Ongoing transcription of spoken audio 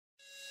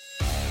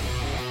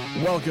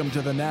Welcome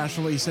to the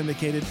nationally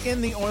syndicated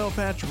In the Oil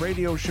Patch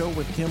radio show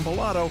with Kim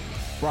Pilato,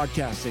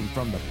 broadcasting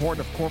from the Port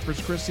of Corpus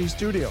Christi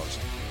studios.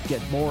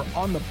 Get more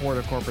on the Port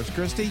of Corpus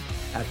Christi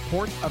at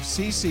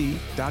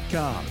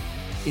portofcc.com.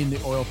 In the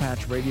Oil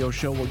Patch radio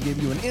show will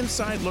give you an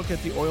inside look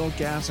at the oil,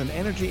 gas, and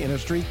energy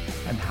industry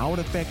and how it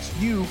affects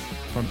you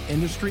from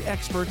industry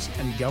experts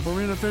and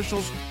government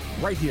officials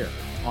right here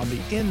on the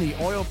In the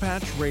Oil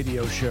Patch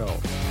radio show.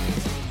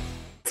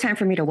 It's time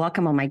for me to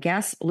welcome on my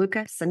guest,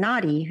 Luca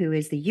Zanotti, who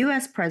is the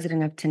U.S.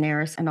 President of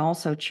Tenaris and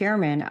also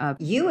Chairman of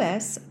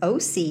U.S.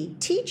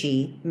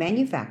 OCTG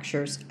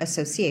Manufacturers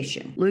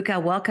Association. Luca,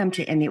 welcome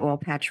to In the Oil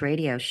Patch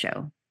radio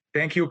show.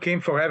 Thank you,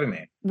 Kim, for having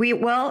me. We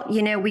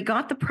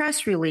got the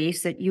press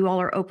release that you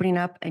all are opening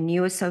up a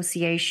new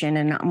association,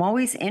 and I'm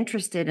always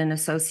interested in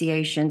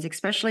associations,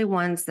 especially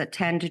ones that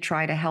tend to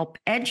try to help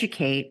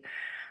educate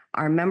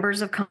our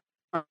members of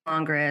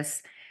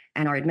Congress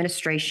and our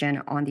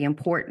administration on the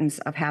importance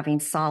of having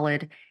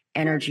solid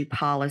energy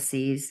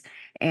policies.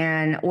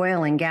 And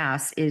oil and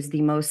gas is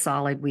the most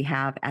solid we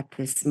have at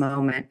this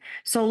moment.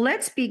 So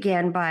let's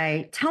begin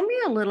by, tell me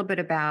a little bit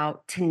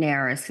about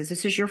Tenaris, because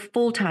this is your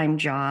full-time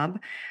job.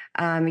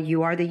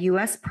 You are the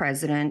U.S.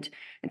 president,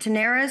 and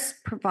Tenaris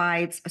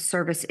provides a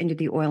service into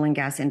the oil and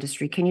gas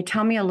industry. Can you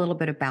tell me a little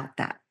bit about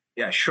that?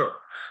 Yeah, sure.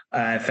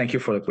 Thank you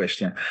for the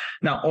question.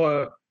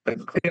 Now,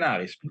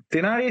 Tenaris,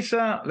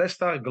 let's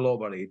start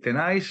globally.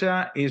 Tenaris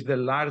is the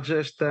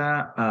largest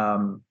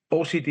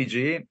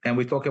OCTG, and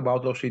we talk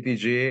about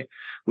OCTG,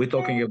 we're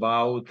talking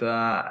about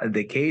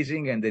the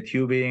casing and the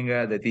tubing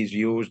that is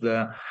used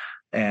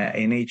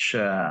in each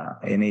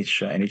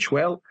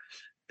well.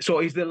 So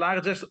it's the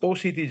largest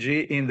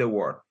OCTG in the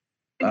world.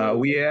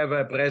 We have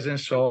a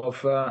presence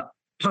of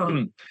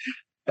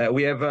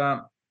we have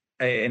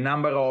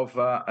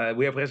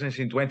presence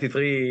in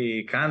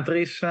 23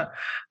 countries.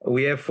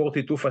 We have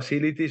 42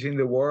 facilities in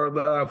the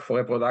world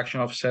for a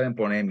production of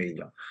 7.8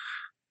 million.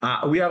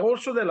 We are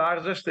also the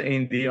largest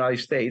in the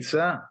United States.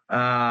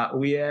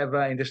 We have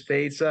in the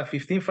States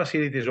 15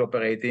 facilities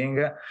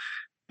operating,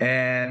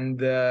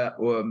 and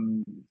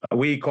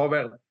we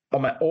cover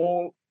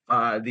all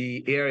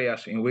the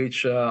areas in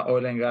which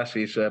oil and gas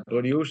is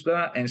produced.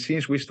 And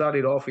since we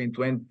started off in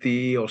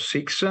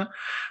 2006,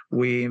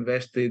 we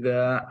invested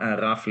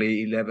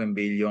roughly $11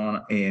 billion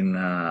in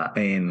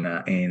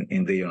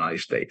the United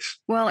States.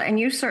 Well, and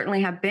you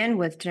certainly have been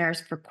with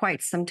Tenaris for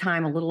quite some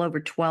time, a little over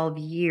 12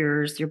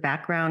 years. Your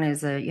background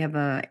is you have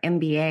an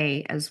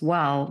MBA as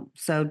well.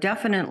 So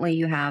definitely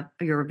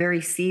you're a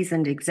very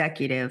seasoned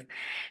executive.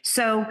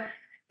 So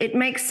it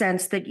makes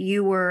sense that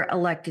you were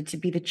elected to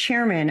be the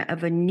chairman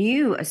of a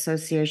new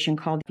association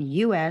called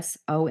the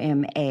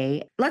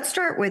USOMA. Let's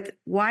start with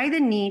why the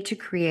need to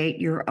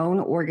create your own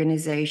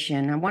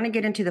organization. I want to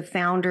get into the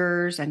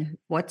founders and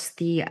what's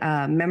the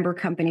member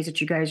companies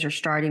that you guys are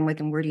starting with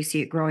and where do you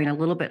see it growing a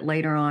little bit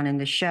later on in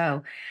the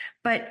show.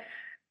 But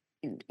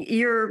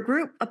your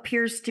group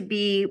appears to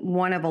be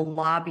one of a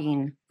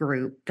lobbying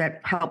group that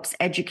helps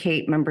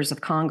educate members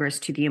of Congress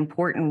to the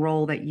important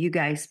role that you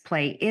guys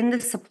play in the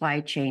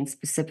supply chain,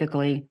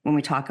 specifically when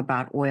we talk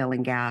about oil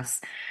and gas.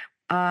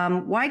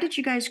 Why did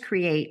you guys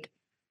create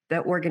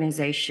the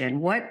organization?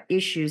 What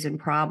issues and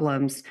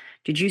problems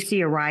did you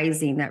see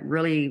arising that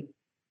really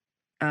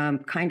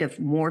kind of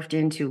morphed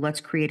into let's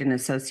create an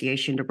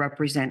association to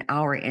represent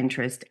our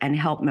interest and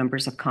help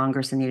members of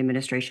Congress and the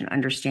administration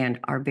understand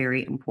our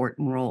very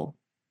important role?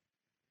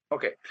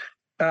 Okay.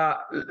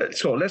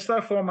 So let's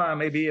start from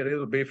maybe a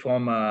little bit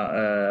from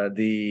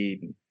the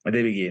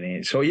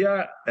beginning. So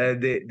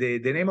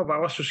the name of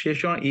our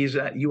association is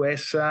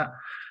US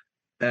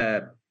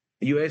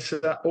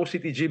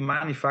OCTG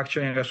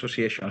Manufacturing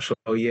Association. So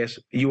yes,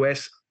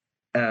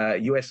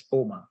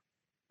 USOMA.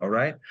 All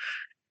right.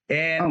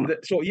 And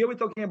so here we're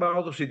talking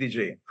about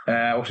OCTG.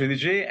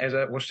 OCTG, as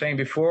I was saying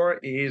before,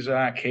 is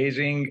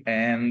casing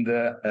and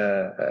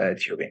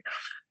tubing.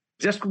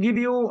 Just to give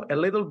you a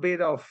little bit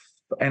of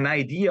an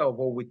idea of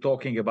what we're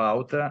talking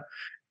about,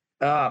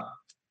 the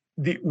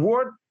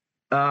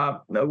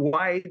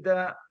worldwide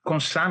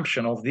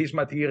consumption of these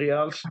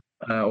materials,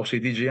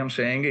 OCTG, I'm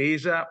saying,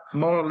 is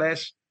more or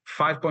less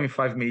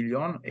 5.5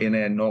 million in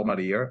a normal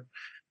year.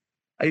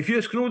 If you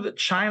exclude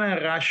China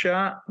and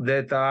Russia,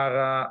 that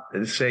are,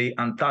 let's say,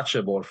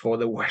 untouchable for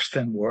the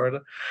Western world,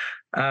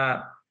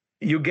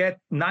 you get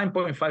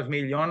 9.5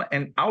 million.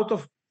 And out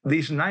of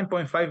these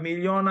 9.5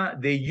 million,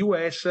 the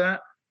US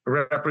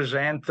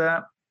represent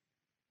 5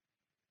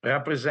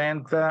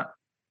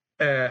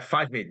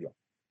 million.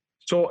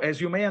 So as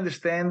you may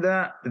understand,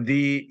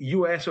 the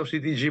US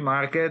OCTG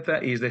market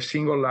is the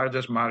single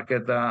largest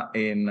market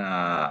in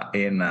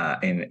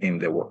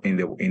the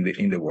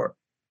world.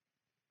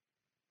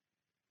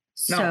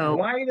 Now,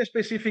 why the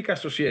specific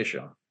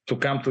association? To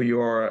come to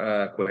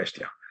your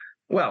question.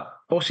 Well,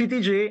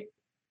 OCTG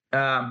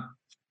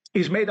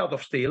is made out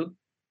of steel,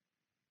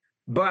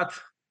 but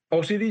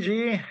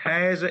OCTG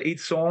has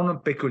its own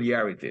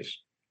peculiarities.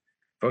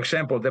 For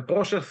example, the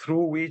process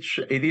through which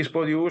it is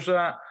produced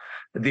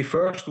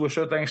differs to a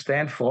certain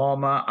extent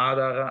from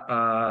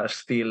other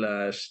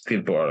steel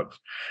products.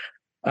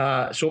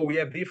 So we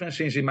have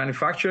differences in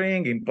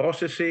manufacturing, in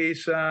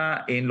processes,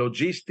 in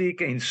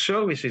logistics, in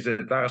services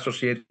that are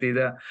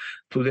associated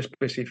to the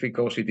specific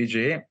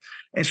OCTG.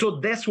 And so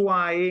that's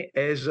why,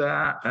 as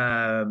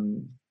a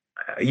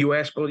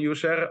US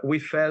producer, we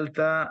felt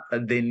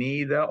the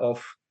need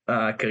of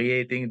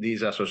creating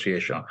this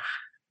association.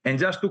 And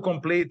just to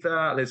complete,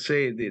 let's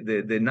say,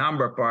 the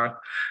number part,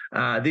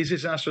 this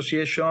is an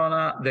association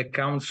that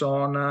counts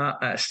on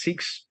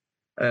 6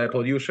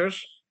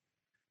 producers.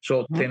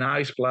 So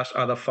Tenaris plus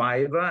other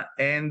 5,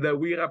 and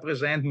we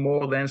represent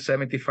more than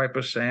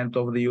 75%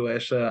 of the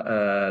U.S.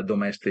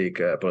 Domestic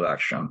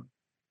production.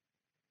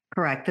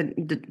 Correct.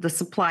 The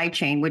supply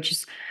chain, which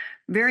is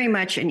very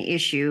much an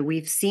issue.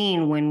 We've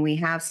seen when we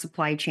have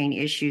supply chain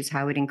issues,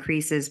 how it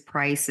increases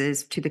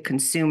prices to the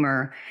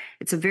consumer.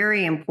 It's a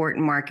very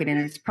important market, and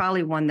it's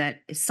probably one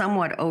that is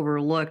somewhat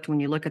overlooked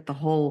when you look at the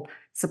whole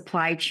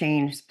supply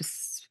chain,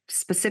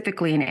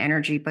 specifically in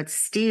energy, but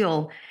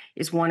steel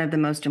is one of the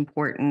most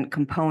important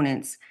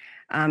components.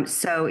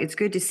 So it's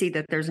good to see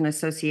that there's an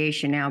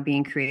association now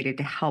being created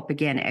to help,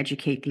 again,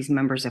 educate these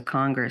members of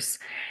Congress.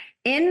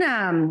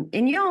 In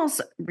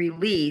y'all's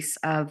release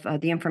of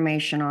the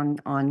information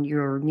on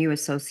your new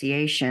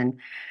association,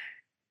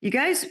 you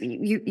guys,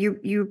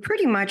 you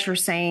pretty much are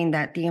saying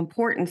that the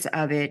importance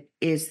of it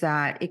is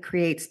that it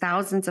creates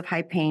thousands of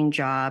high-paying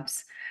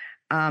jobs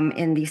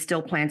in these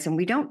steel plants, and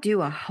we don't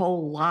do a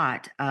whole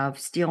lot of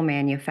steel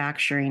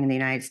manufacturing in the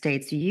United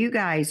States. You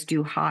guys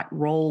do hot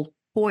roll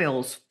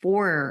coils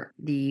for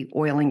the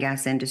oil and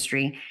gas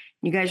industry.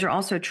 You guys are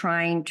also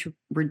trying to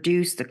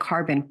reduce the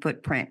carbon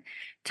footprint.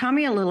 Tell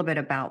me a little bit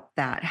about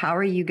that. How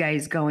are you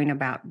guys going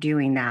about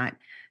doing that,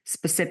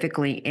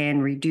 specifically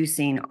in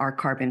reducing our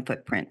carbon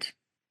footprint?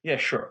 Yeah,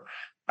 sure.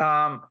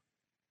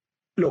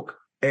 Look,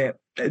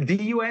 the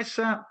U.S.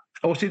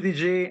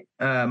 OCTG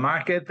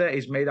market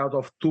is made out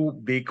of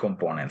 2 big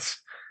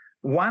components.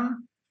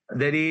 One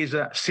that is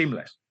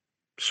seamless.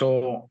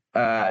 So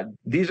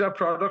these are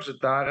products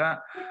that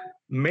are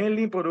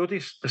mainly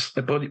produced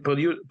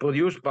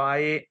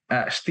by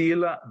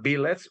steel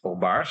billets or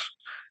bars.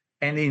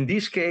 And in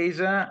this case,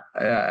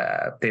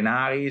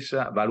 Tenaris,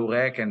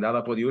 Vallourec, and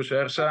other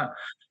producers,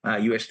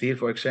 US Steel,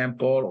 for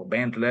example, or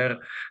Benteler,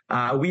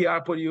 we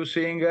are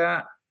producing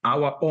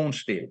our own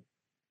steel.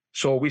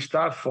 So we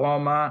start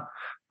from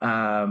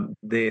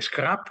the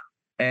scrap,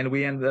 and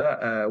we end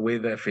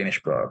with a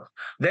finished product.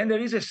 Then there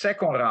is a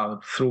second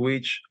route through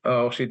which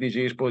OCTG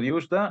is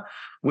produced,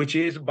 which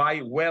is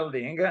by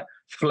welding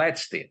flat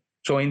steel.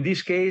 So in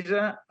this case,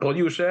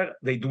 producer,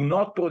 they do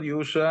not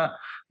produce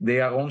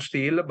their own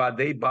steel, but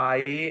they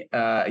buy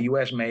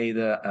US-made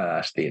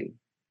steel.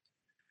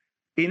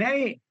 In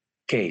any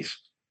case,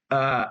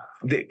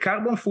 the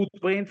carbon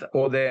footprint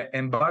or the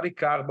embodied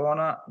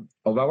carbon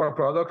of our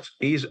products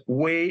is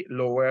way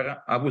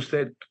lower. I would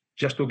say,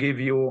 just to give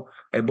you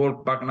a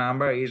ballpark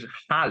number, is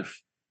half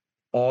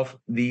of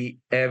the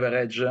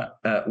average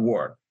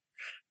world.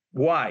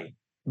 Why?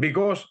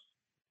 Because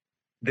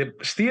the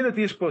steel that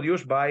is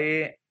produced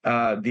by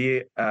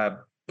the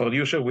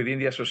producer within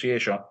the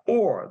association,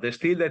 or the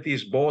steel that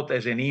is bought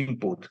as an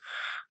input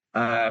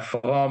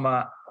from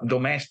a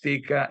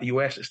domestic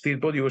US steel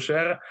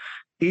producer,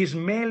 is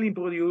mainly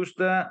produced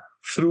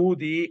through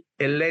the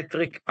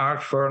electric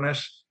arc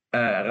furnace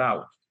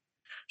route.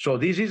 So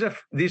this is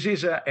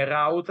a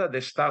route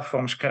that starts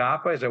from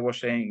scrap, as I was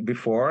saying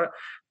before,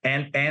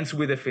 and ends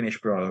with a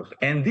finished product.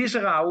 And this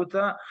route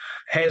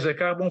has a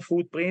carbon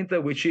footprint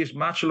which is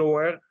much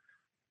lower.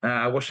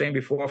 I was saying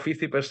before,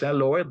 50%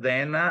 lower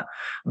than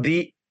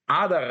the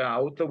other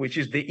route, which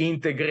is the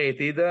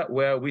integrated,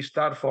 where we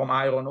start from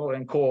iron ore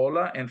and coal,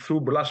 and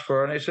through blast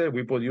furnace,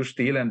 we produce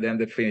steel and then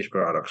the finished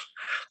products.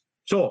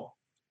 So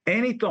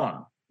any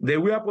ton that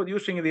we are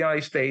producing in the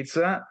United States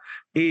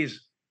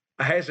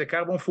has a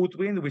carbon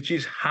footprint which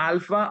is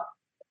half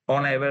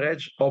on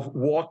average of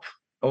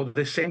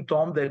the same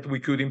ton that we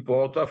could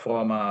import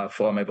from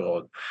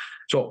abroad.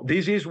 So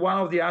this is one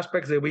of the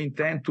aspects that we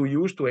intend to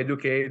use to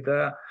educate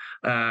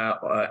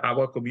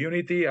our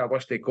community, our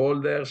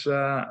stakeholders,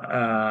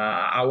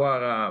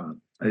 our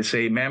let's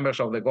say members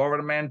of the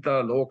government,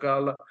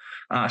 local,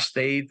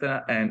 state,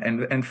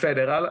 and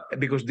federal,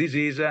 because this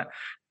is a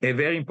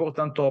very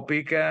important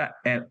topic,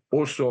 and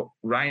also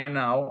right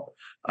now,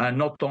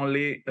 not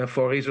only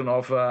for reason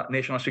of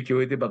national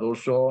security, but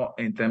also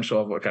in terms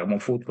of carbon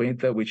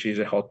footprint, which is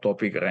a hot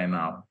topic right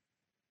now.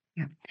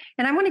 Yeah.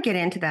 And I want to get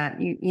into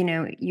that.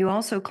 You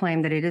also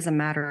claim that it is a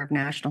matter of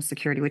national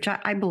security, which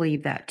I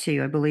believe that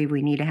too. I believe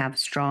we need to have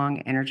strong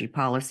energy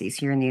policies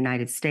here in the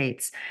United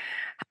States.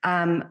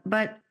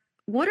 But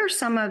what are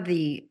some of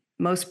the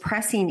most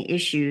pressing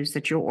issues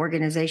that your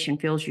organization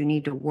feels you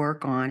need to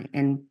work on,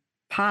 and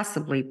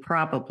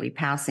probably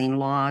passing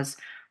laws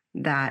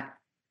that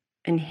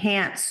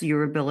enhance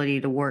your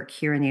ability to work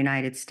here in the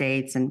United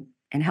States and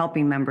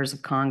helping members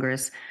of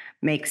Congress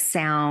make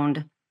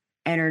sound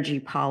energy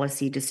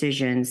policy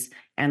decisions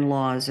and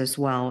laws as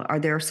well. Are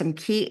there some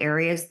key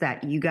areas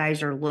that you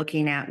guys are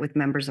looking at with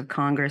members of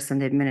Congress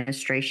and the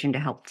administration to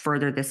help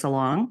further this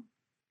along?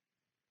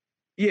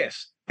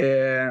 Yes.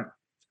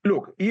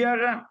 Look,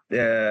 here,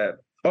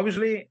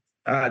 obviously,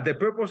 the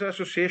purpose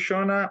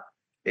association,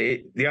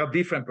 there are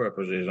different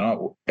purposes.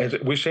 As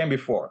we said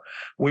before,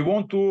 we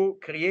want to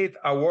create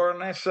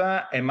awareness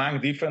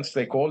among different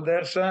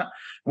stakeholders.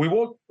 We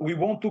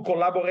want to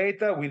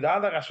collaborate with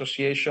other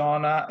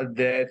associations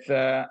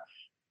that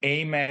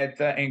aim at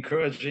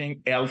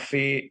encouraging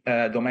healthy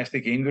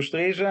domestic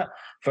industries.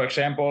 For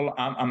example,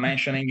 I'm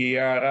mentioning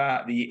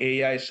here the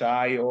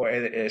AISI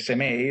or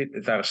SMA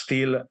that are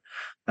still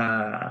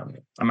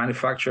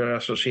manufacturer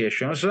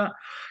associations.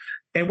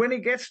 And when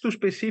it gets to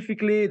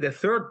specifically the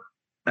third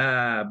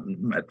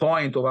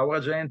point of our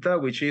agenda,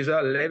 which is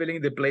leveling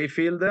the play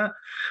field,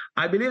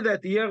 I believe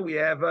that here we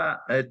have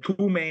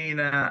two main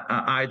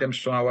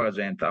items on our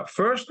agenda.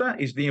 First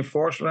is the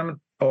enforcement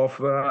of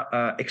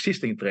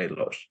existing trade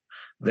laws.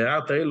 There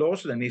are trade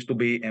laws that need to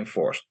be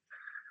enforced.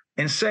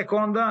 And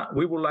second,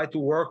 we would like to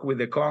work with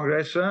the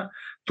Congress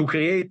to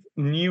create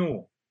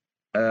new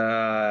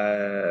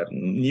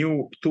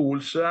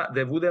tools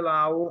that would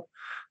allow,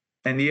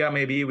 and here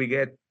maybe we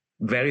get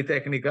very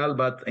technical,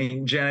 but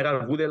in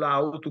general would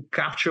allow to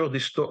capture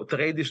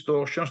trade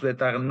distortions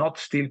that are not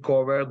still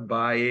covered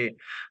by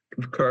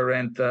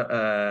current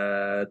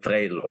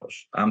trade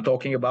laws. I'm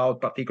talking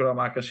about particular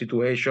market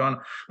situation,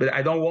 but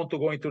I don't want to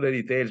go into the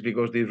details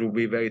because this will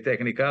be very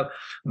technical.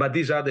 But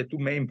these are the two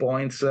main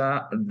points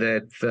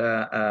that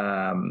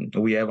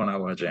we have on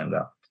our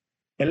agenda.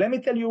 And let me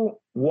tell you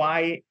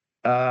why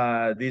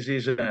this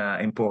is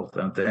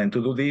important. And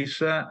to do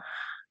this,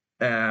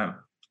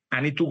 I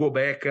need to go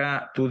back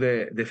to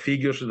the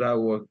figures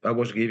that I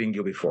was giving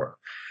you before.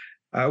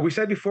 We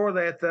said before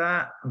that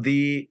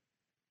the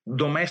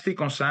domestic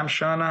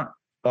consumption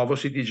of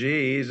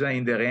OCTG is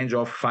in the range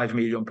of 5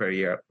 million per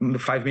year,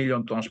 5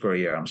 million tons per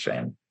year, I'm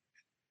saying.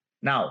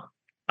 Now,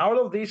 out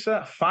of these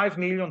 5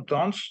 million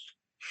tons,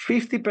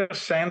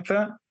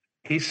 50%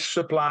 is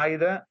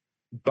supplied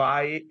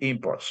by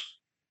imports.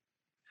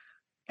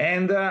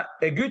 And a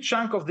good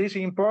chunk of these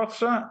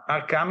imports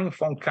are coming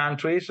from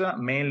countries,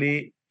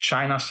 mainly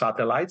China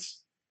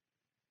satellites,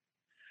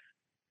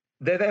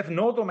 that have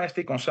no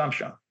domestic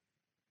consumption.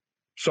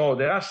 So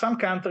there are some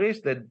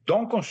countries that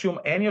don't consume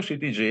any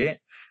OCTG,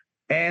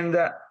 and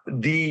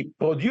the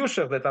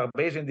producers that are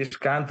based in this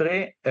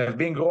country have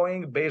been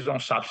growing based on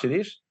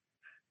subsidies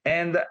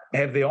and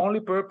have the only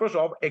purpose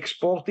of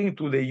exporting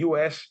to the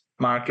US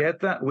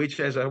market, which,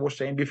 as I was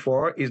saying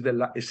before, is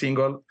the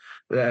single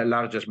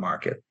largest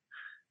market.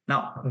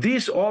 Now,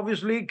 this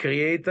obviously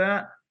creates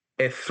a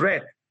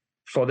threat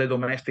for the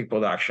domestic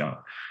production.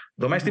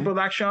 Domestic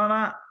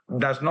production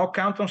does not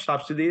count on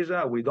subsidies.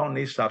 We don't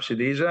need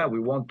subsidies. We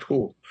want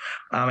to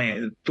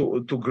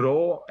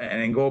grow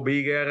and go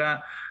bigger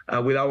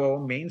with our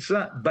own means.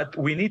 But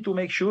we need to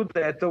make sure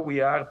that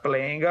we are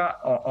playing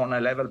on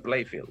a level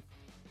play field.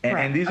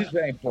 And this is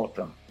very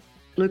important.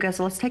 Luca,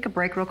 so let's take a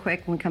break real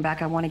quick. When we come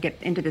back, I want to get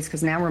into this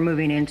because now we're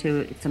moving into,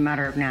 it's a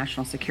matter of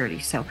national security.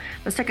 So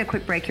let's take a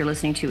quick break. You're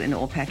listening to In the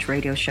Oil Patch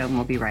Radio Show, and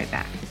we'll be right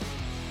back.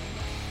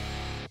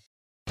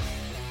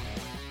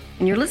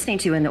 And you're listening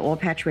to In the Oil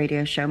Patch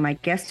Radio Show. My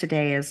guest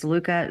today is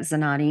Luca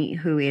Zanotti,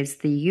 who is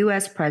the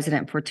U.S.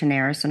 President for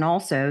Tenaris and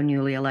also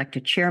newly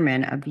elected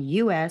chairman of the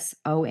U.S.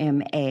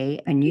 OMA,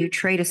 a new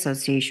trade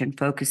association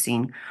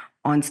focusing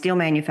on steel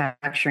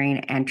manufacturing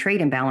and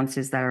trade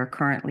imbalances that are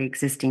currently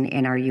existing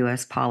in our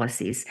U.S.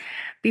 policies.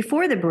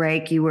 Before the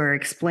break, you were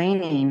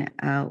explaining,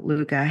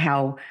 Luca,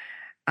 how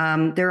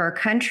there are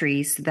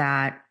countries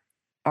that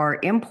are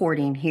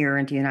importing here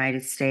into the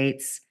United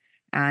States,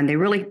 and they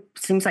really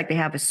seems like they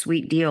have a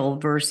sweet deal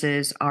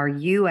versus our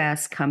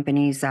U.S.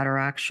 companies that are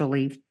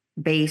actually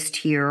based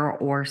here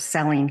or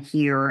selling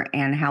here,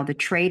 and how the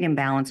trade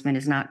imbalancement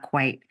is not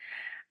quite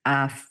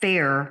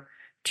fair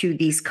to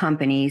these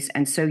companies.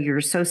 And so your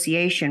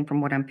association,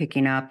 from what I'm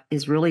picking up,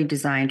 is really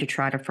designed to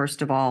try to,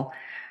 first of all,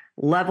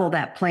 level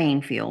that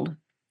playing field,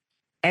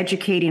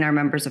 educating our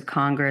members of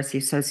Congress, the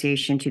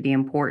association, to the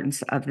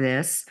importance of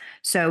this.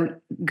 So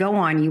go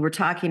on. You were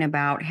talking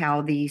about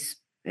how these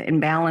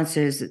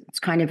imbalances, it's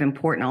kind of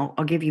important.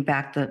 I'll give you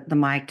back the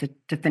mic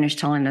to finish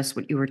telling us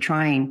what you were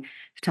trying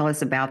to tell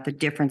us about the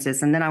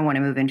differences. And then I want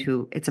to move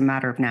into, it's a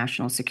matter of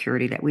national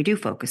security that we do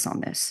focus on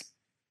this.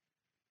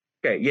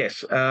 Okay,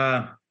 yes.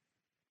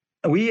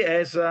 We,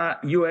 as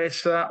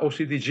U.S.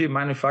 OCTG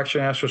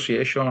Manufacturing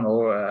Association,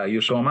 or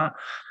USOMA,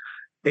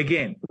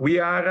 again, we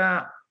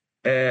are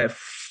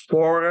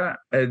for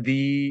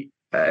the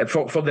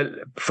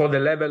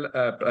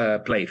level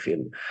play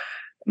field.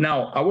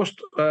 Now, I was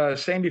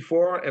saying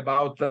before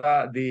about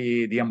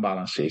the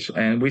imbalances,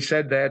 and we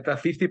said that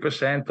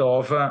 50%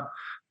 of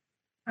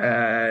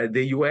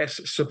the U.S.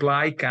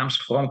 supply comes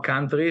from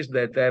countries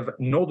that have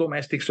no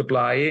domestic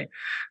supply,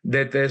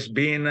 that has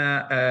been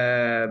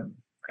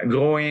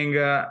growing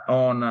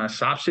on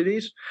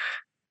subsidies.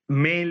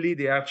 Mainly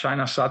they are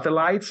China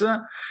satellites,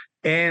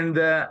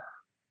 and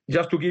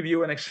just to give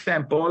you an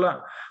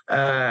example,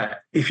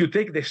 if you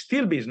take the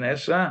steel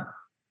business,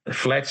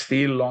 flat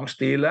steel, long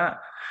steel,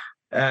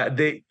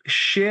 the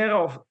share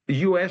of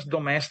U.S.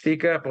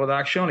 domestic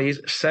production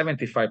is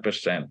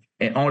 75%,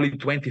 and only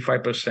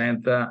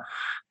 25%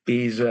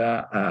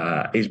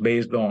 is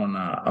based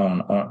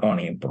on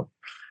import.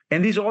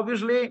 And this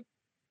obviously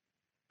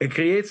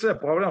creates a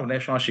problem of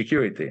national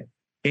security.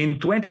 In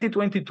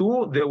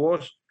 2022, there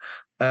was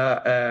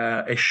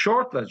a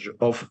shortage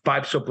of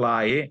pipe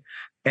supply,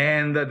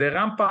 and the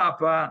ramp up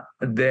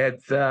that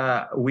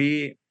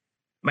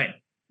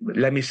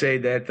let me say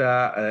that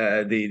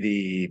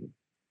the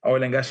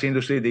oil and gas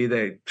industry did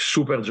a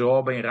super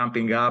job in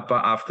ramping up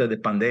after the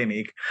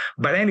pandemic.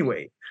 But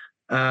anyway,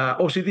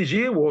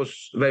 OCTG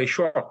was very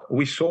short.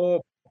 We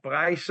saw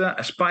price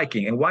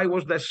spiking. And why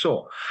was that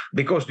so?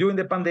 Because during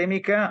the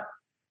pandemic,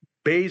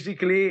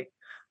 basically,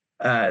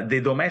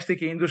 the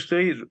domestic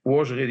industry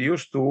was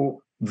reduced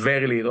to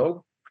very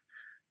little.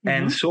 Mm-hmm.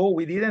 And so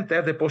we didn't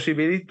have the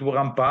possibility to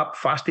ramp up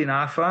fast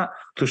enough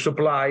to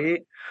supply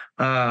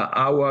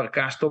our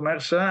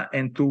customers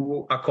and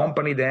to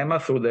accompany them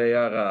through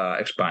their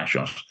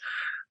expansions.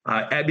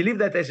 I believe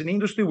that as an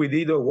industry, we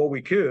did what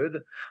we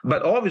could,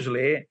 but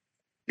obviously,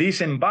 these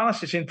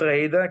imbalances in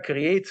trade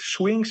create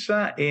swings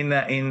in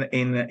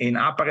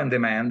apparent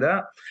demand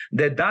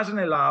that doesn't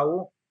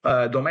allow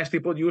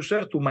domestic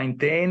producer to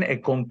maintain a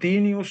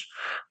continuous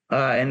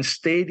and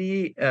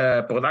steady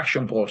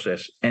production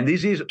process. And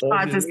this is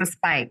causes the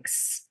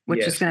spikes,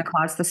 which is going to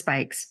cause the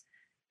spikes.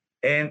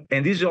 And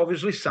this is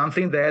obviously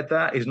something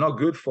that is not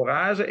good for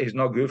us, is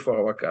not good for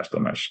our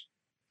customers.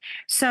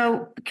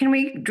 So can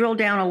we drill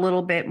down a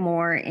little bit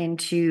more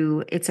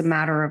into it's a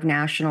matter of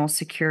national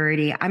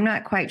security? I'm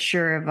not quite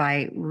sure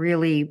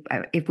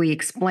if we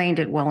explained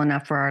it well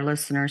enough for our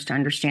listeners to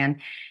understand.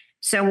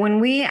 So when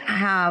we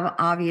have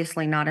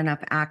obviously not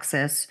enough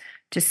access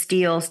to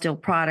steel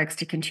products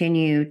to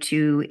continue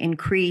to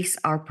increase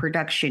our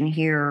production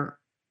here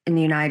in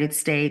the United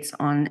States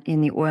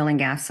in the oil and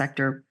gas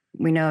sector,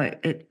 we know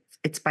it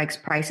spikes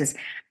prices,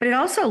 but it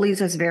also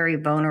leaves us very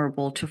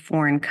vulnerable to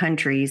foreign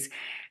countries.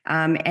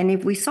 And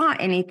if we saw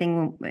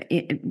anything,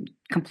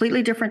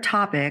 completely different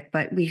topic,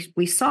 but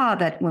we saw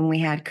that when we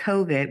had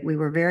COVID, we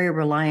were very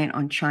reliant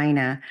on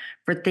China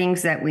for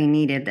things that we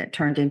needed that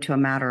turned into a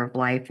matter of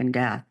life and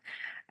death,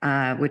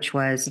 which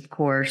was, of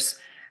course,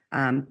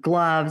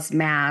 gloves,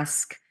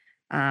 masks.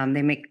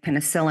 They make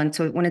penicillin.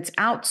 So when it's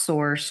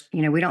outsourced,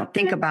 we don't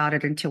think about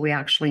it until we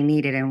actually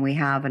need it and we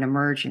have an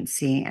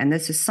emergency. And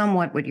this is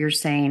somewhat what you're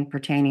saying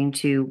pertaining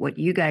to what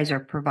you guys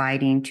are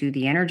providing to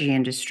the energy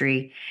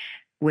industry.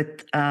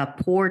 With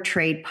poor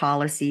trade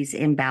policies,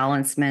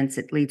 imbalancements,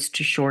 it leads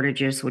to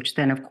shortages, which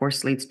then, of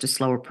course, leads to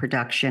slower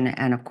production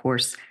and, of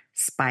course,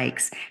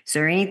 spikes. Is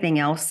there anything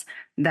else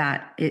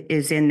that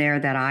is in there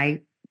that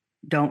I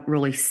don't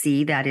really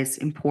see that is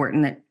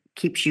important that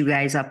keeps you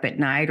guys up at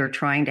night or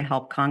trying to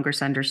help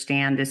Congress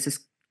understand this is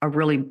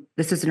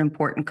an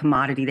important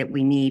commodity that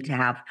we need to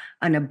have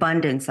an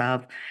abundance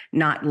of,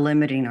 not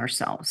limiting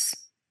ourselves?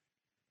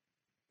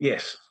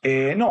 Yes.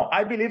 No,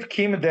 I believe,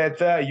 Kim,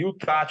 that you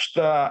touched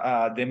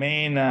the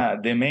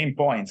main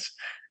points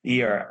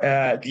here.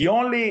 The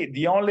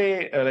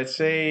only let's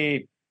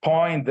say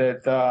point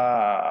that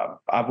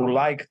I would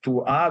like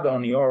to add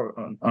on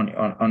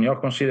your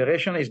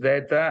consideration is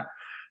that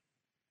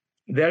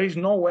there is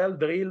no well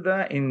drilled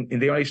in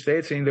the United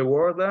States, in the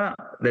world,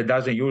 that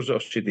doesn't use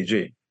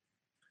OCTG.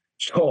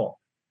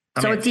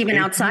 So it's even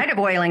outside of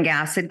oil and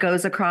gas. It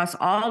goes across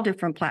all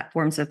different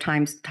platforms of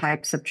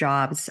types of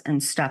jobs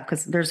and stuff,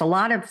 because there's a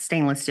lot of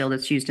stainless steel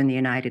that's used in the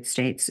United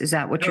States. Is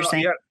that what you're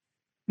saying?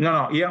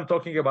 No. Here I'm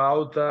talking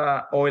about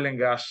oil and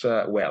gas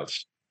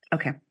wells.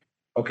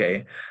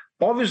 Okay.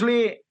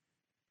 Obviously,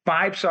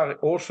 pipes are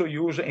also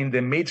used in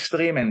the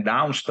midstream and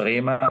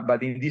downstream,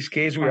 but in this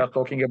case, we are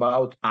talking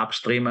about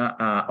upstream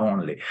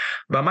only.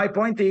 But my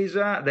point is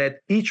that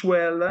each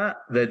well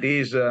that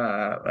is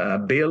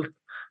built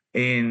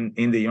in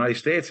the United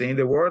States and in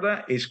the world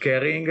is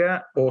carrying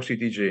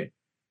OCTG,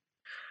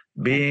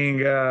 being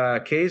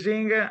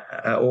casing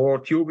or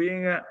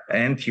tubing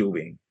and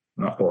tubing,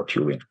 not or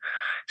tubing.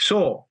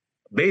 So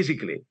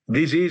basically,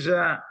 this is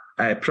a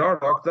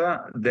product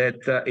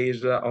that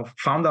is of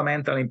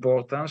fundamental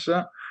importance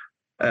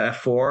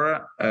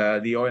for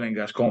the oil and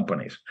gas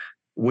companies.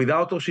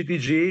 Without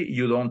OCTG,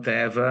 you don't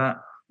have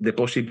the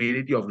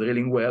possibility of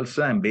drilling wells,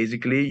 and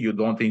basically you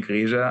don't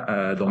increase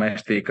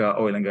domestic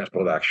oil and gas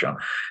production.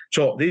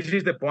 So this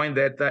is the point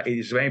that it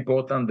is very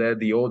important that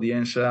the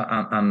audience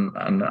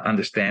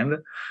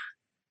understand.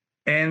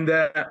 And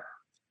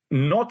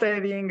not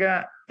having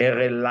a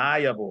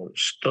reliable,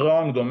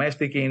 strong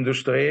domestic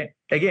industry,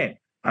 again,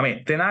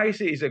 Tenaris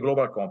is a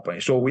global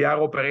company, so we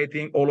are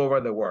operating all over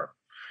the world.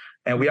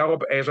 And we are,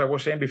 as I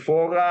was saying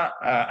before,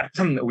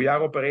 we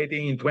are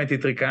operating in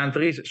 23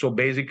 countries. So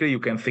basically, you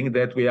can think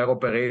that we are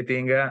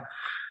operating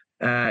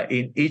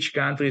in each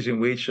country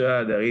in which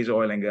there is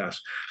oil and gas.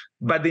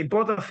 But the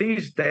important thing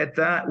is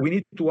that we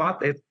need to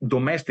act at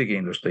domestic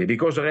industry,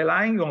 because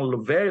relying on a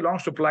very long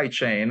supply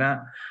chain,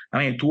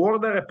 to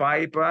order a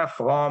pipe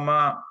from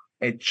a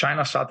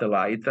China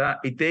satellite,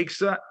 it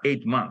takes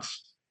 8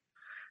 months.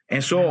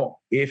 And so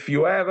if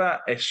you have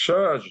a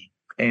surge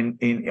in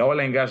oil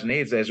and gas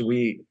needs, as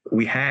we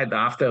had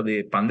after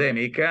the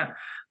pandemic,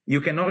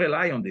 you cannot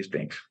rely on these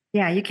things.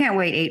 Yeah, you can't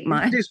wait 8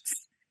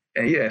 months.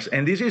 Yes,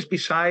 and this is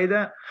beside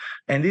the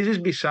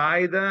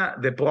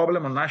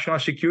problem of national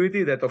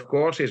security, that of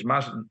course is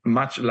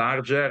much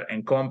larger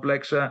and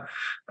complex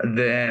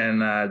than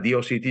the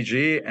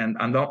OCTG, and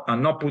I'm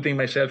not putting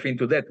myself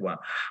into that one.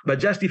 But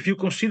just if you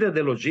consider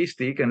the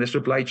logistic and the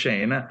supply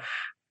chain,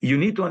 you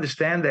need to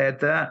understand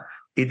that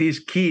it is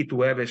key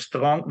to have a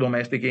strong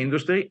domestic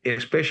industry,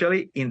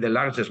 especially in the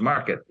largest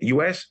market.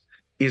 US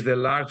is the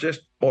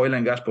largest oil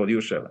and gas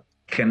producer.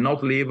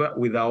 Cannot live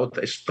without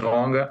a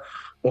strong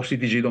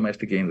OCTG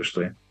domestic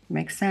industry.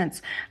 Makes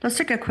sense. Let's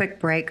take a quick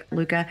break,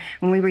 Luca.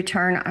 When we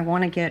return, I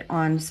want to get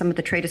on some of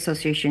the trade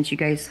associations you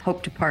guys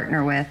hope to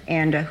partner with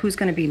and who's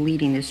going to be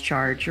leading this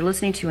charge. You're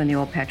listening to In the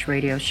Oil Patch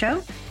Radio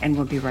Show, and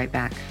we'll be right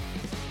back.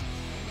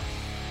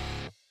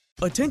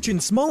 Attention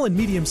small and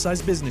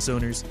medium-sized business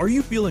owners. Are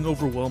you feeling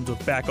overwhelmed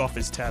with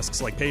back-office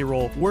tasks like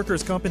payroll,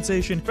 workers'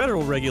 compensation,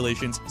 federal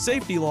regulations,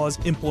 safety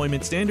laws,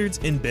 employment standards,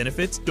 and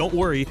benefits? Don't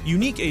worry,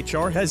 Unique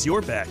HR has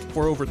your back.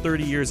 For over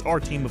 30 years, our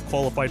team of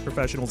qualified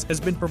professionals has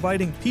been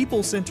providing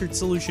people-centered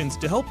solutions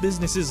to help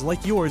businesses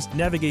like yours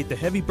navigate the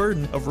heavy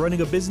burden of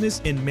running a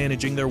business and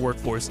managing their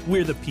workforce.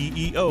 We're the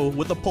PEO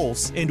with a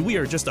pulse, and we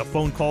are just a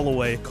phone call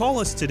away. Call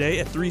us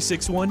today at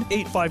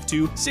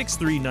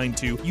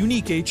 361-852-6392.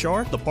 Unique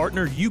HR, the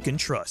partner you can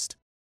trust.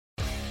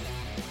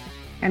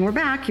 And we're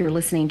back. You're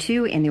listening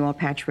to In the Oil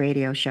Patch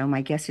Radio Show.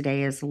 My guest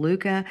today is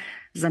Luca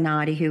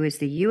Zanotti, who is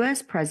the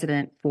U.S.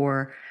 president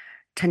for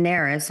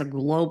Tenaris, a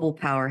global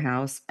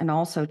powerhouse, and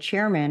also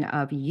chairman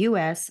of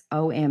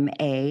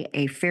USOMA,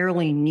 a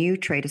fairly new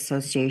trade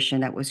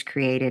association that was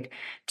created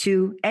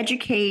to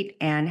educate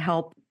and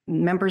help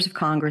members of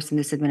Congress in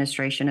this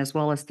administration, as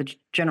well as the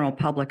general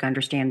public,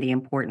 understand the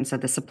importance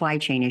of the supply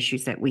chain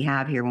issues that we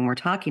have here when we're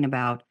talking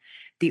about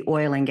the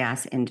oil and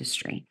gas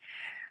industry.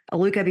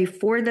 Luca,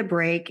 before the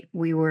break,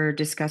 we were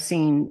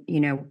discussing,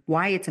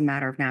 why it's a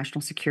matter of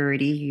national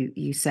security.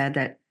 You said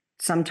that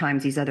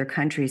sometimes these other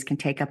countries can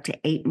take up to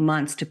 8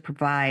 months to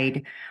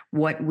provide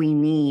what we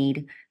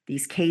need,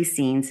 these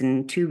casings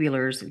and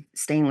tubulars,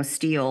 stainless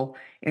steel,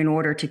 in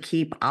order to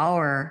keep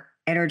our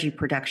energy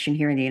production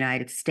here in the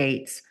United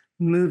States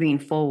moving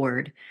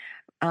forward.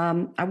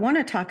 I want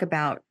to talk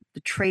about the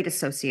trade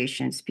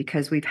associations,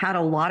 because we've had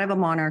a lot of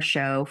them on our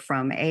show,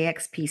 from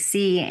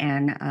AXPC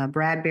and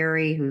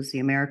Bradbury, who's the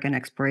American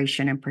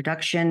Exploration and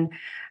Production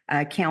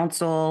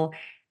Council,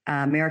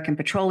 American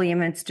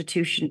Petroleum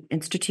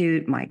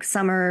Institute, Mike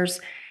Summers.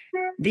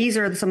 These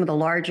are some of the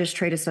largest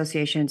trade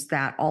associations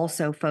that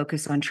also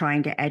focus on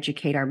trying to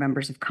educate our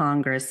members of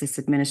Congress, this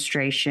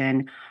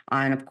administration,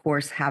 on, of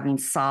course, having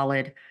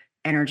solid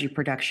energy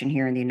production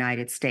here in the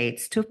United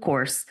States to, of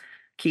course,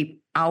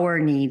 keep our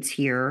needs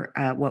here,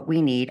 what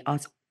we need,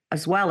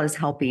 as well as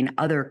helping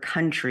other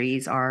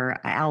countries, our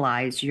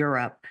allies,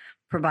 Europe,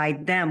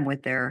 provide them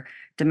with their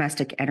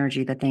domestic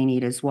energy that they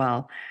need as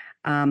well.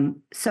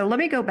 So let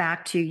me go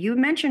back to, you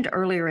mentioned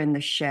earlier in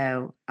the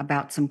show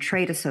about some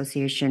trade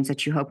associations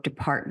that you hope to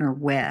partner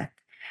with.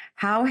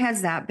 How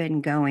has that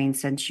been going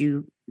since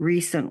you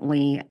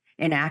recently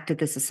enacted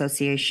this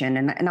association?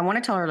 And I want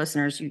to tell our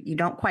listeners, you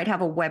don't quite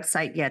have a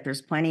website yet.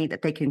 There's plenty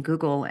that they can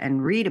Google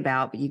and read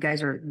about, but you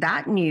guys are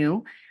that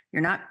new.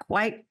 You're not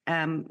quite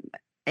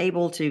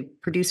able to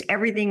produce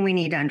everything we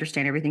need to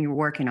understand everything you're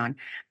working on.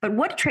 But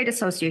what trade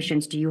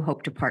associations do you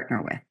hope to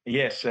partner with?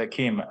 Yes,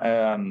 Kim.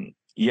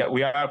 Yeah,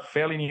 we are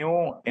fairly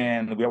new,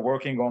 and we are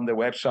working on the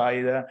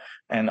website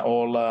and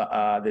all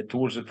the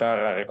tools that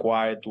are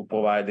required to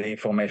provide the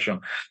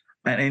information.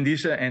 And in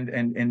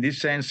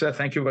this sense,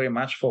 thank you very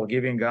much for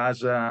giving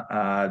us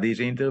this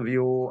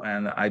interview.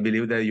 And I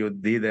believe that you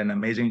did an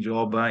amazing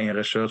job in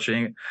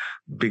researching,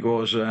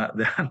 because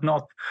there are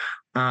not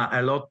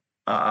a lot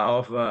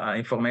of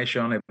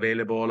information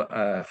available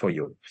for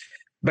you.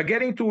 But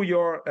getting to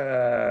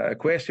your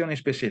question in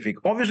specific,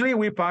 obviously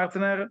we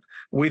partner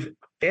with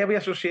every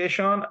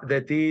association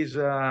that is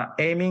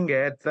aiming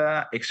at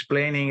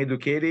explaining,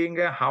 educating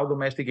how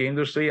domestic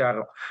industry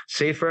are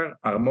safer,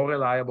 are more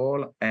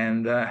reliable,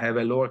 and have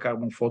a lower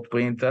carbon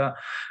footprint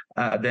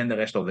than the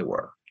rest of the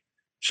world.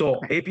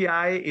 So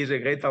API is a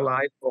great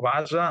ally for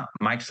us.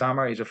 Mike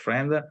Summer is a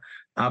friend.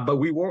 But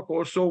we work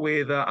also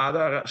with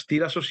other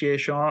steel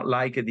associations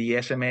like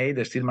the SMA,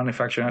 the Steel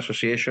Manufacturing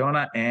Association,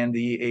 and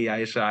the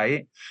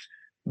AISI,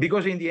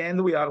 because in the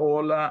end, we are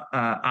all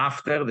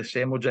after the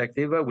same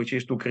objective, which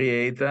is to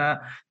create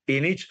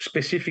in each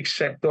specific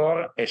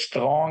sector a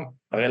strong,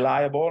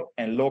 reliable,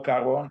 and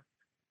low-carbon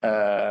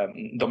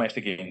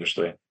domestic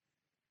industry.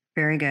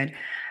 Very good.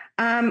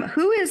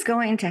 Who is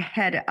going to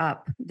head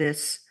up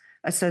this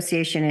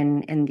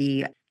association in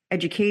the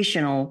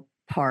educational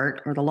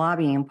part, or the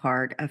lobbying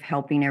part, of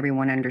helping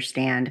everyone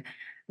understand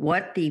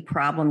what the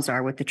problems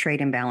are with the trade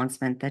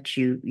imbalancement that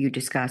you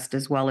discussed,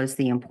 as well as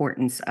the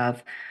importance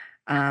of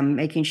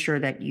making sure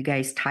that you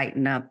guys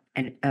tighten up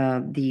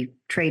the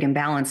trade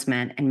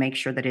imbalancement and make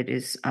sure that it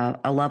is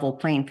a level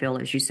playing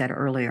field, as you said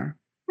earlier.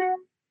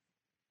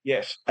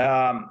 Yes.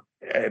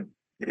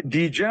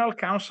 The general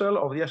counsel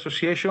of the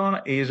association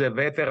is a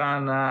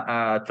veteran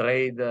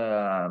trade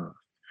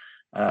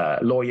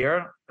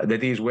lawyer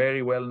that is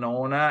very well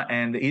known,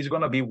 and he's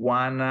going to be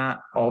one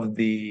of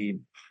the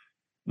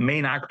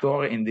main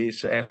actor in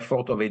this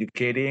effort of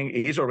educating.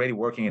 He's already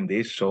working in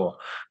this, so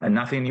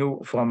nothing new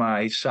from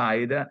his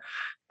side.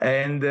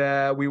 And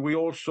we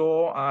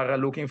also are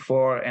looking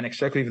for an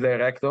executive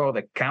director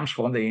that comes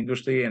from the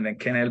industry and then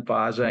can help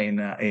us in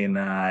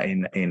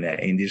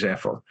this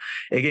effort.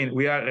 Again,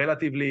 we are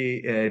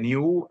relatively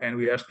new, and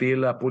we are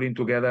still putting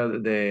together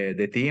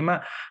the team,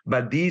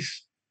 but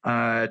these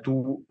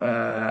two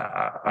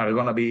are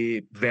going to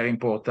be very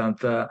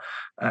important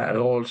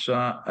roles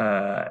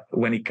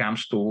when it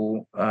comes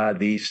to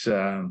this,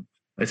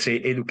 let's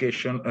say,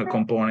 education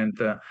component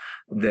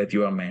that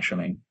you are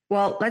mentioning.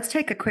 Well, let's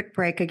take a quick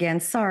break again.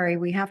 Sorry,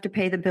 we have to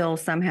pay the bill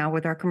somehow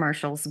with our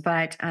commercials.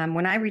 But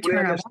when I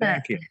return,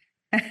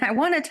 I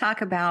want to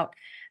talk about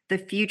the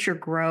future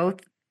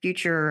growth,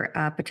 future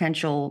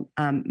potential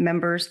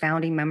members,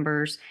 founding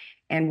members,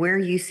 and where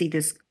you see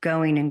this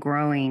going and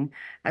growing,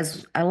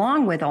 as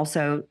along with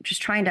also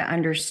just trying to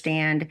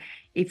understand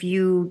if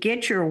you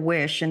get your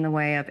wish in the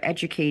way of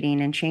educating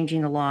and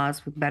changing the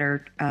laws with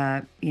better,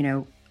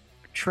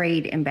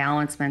 trade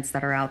imbalancements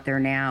that are out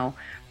there now,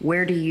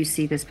 where do you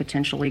see this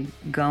potentially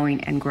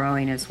going and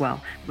growing as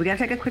well? We got to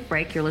take a quick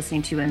break. You're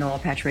listening to an Oil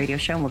Patch Radio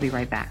Show, and we'll be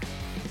right back.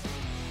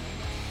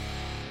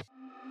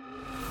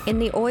 In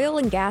the oil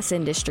and gas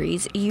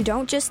industries, you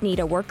don't just need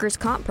a workers'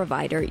 comp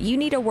provider, you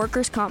need a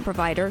workers' comp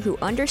provider who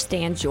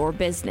understands your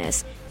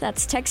business.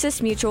 That's Texas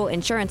Mutual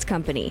Insurance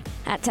Company.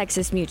 At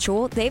Texas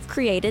Mutual, they've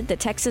created the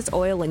Texas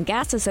Oil and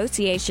Gas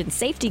Association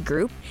Safety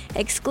Group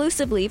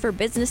exclusively for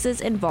businesses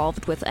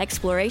involved with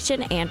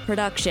exploration and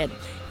production.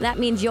 That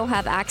means you'll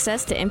have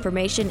access to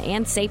information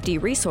and safety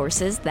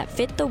resources that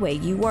fit the way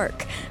you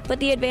work. But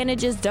the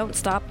advantages don't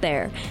stop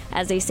there.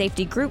 As a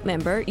safety group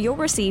member, you'll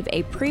receive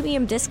a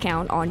premium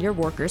discount on your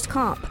workers'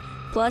 comp.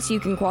 Plus, you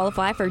can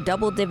qualify for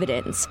double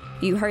dividends.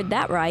 You heard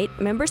that right.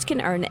 Members can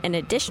earn an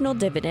additional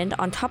dividend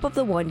on top of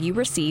the one you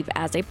receive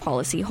as a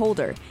policy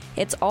holder.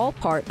 It's all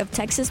part of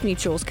Texas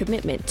Mutual's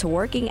commitment to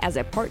working as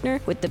a partner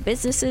with the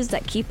businesses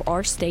that keep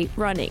our state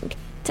running.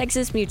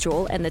 Texas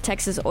Mutual and the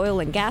Texas Oil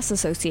and Gas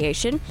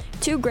Association,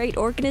 two great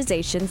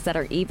organizations that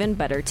are even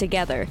better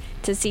together.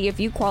 To see if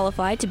you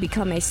qualify to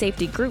become a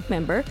safety group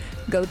member,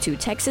 go to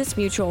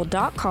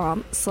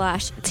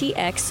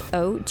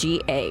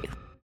texasmutual.com/TXOGA.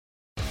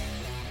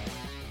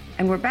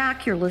 And we're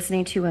back. You're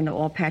listening to an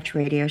Oil Patch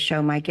Radio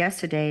Show. My guest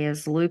today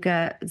is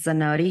Luca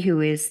Zanotti,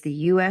 who is the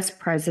U.S.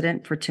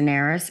 President for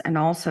Tenaris and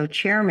also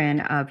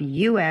Chairman of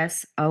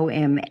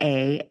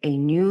USOMA, a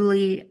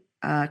newly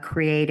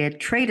created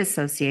trade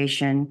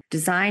association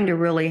designed to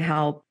really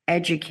help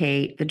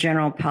educate the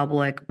general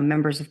public,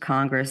 members of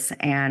Congress,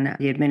 and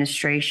the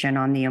administration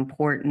on the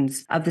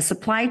importance of the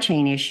supply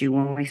chain issue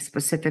when we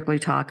specifically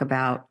talk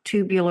about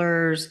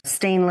tubulars,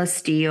 stainless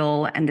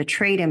steel, and the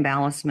trade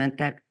imbalancement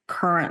that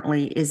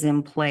currently is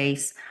in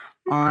place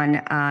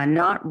on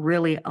not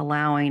really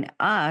allowing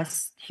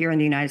us here in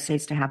the United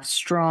States to have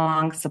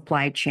strong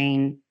supply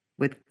chain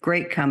with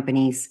great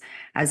companies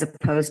as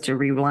opposed to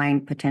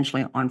relying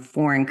potentially on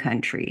foreign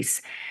countries.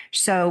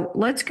 So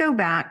let's go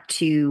back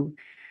to,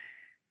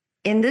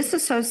 in this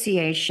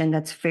association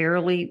that's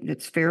fairly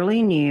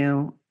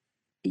new,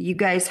 you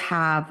guys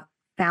have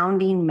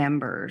founding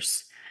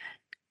members.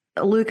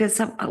 Luca,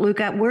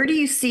 where do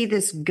you see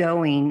this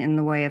going in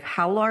the way of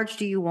how large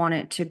do you want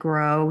it to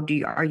grow?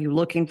 Are you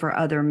looking for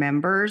other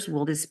members?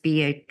 Will this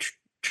be a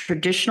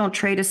traditional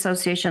trade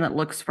association that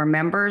looks for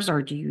members,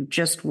 or do you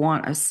just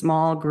want a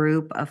small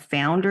group of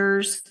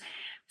founders?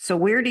 So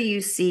where do you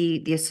see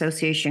the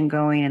association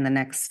going in the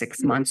next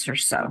 6 months or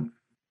so?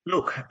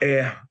 Look,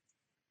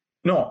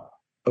 no,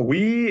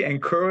 we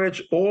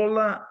encourage all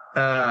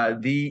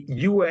the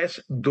U.S.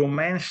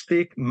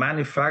 domestic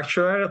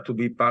manufacturer to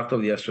be part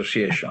of the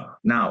association.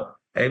 Now,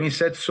 having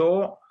said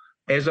so,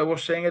 as I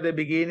was saying at the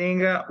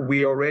beginning,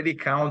 we already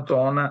count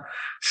on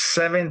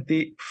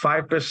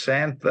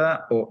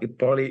 75% or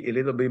probably a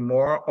little bit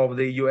more of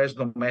the U.S.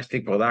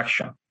 domestic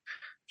production.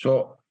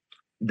 So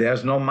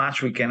there's not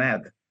much we can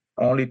add.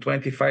 Only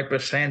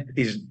 25%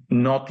 is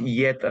not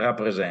yet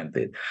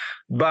represented.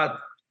 But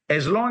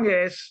as long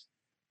as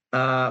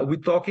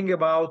we're talking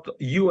about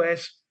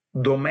U.S.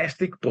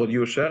 domestic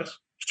producers,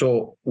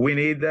 so we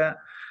need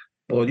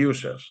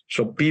producers,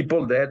 so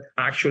people that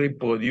actually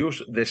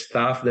produce the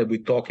stuff that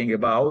we're talking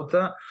about.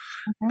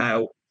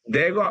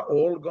 They're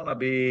all gonna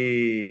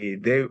be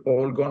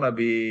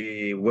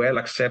well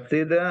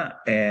accepted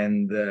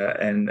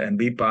and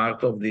be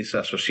part of this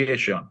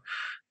association.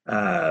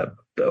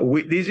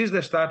 This is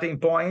the starting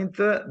point,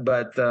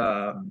 but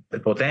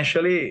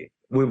potentially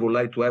we would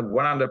like to have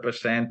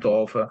 100%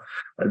 of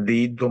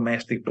the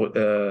domestic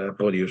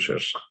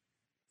producers.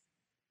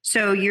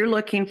 So you're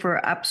looking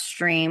for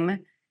upstream,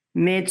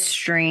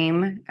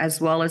 midstream,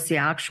 as well as the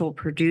actual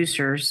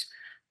producers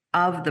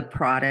of the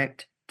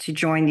product to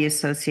join the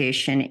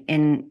association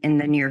in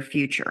the near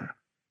future.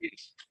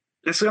 Yes.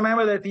 Let's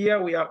remember that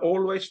here we are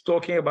always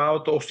talking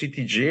about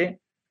OCTG.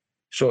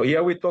 So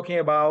here we're talking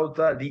about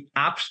the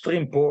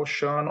upstream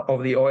portion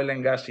of the oil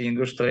and gas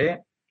industry.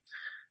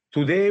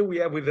 Today we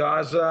have with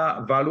us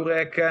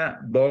Valurec,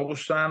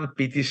 Borusan,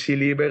 PTC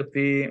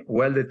Liberty,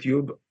 Welded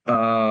Tube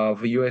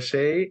of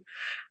USA,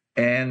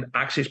 and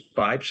Axis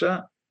Pipes,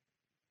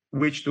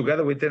 which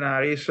together with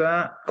Tenaris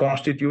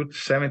constitute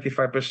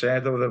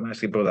 75% of the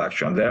domestic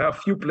production. There are a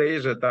few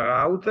players that are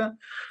out,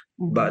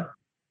 but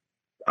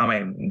I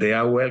mean, they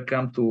are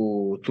welcome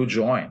to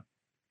join.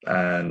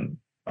 And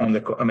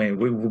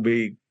we would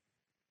be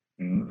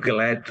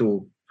glad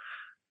to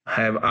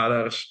have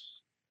others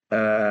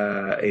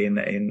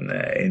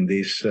in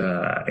this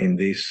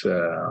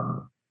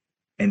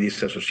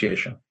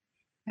association.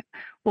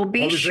 Well,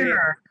 be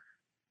sure.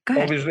 Go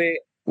ahead. Obviously,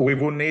 we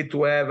would need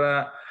to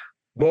have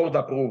board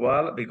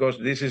approval, because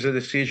this is a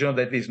decision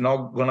that is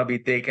not going to be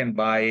taken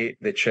by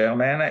the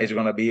chairman. It's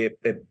going to be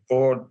a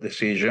board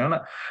decision.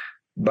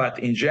 But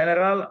in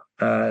general,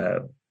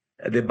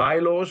 the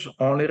bylaws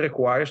only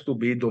requires to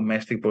be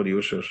domestic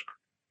producers.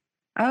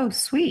 Oh,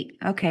 sweet.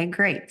 Okay,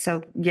 great.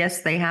 So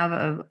yes, they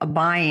have a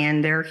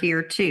buy-in. They're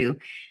here too.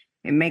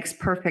 It makes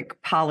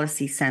perfect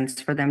policy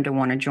sense for them to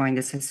want to join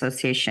this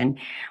association.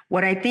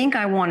 What I think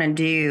I want to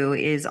do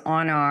is,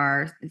 on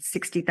our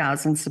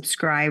 60,000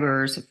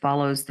 subscribers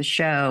follows the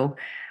show,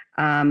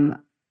 I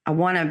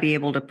want to be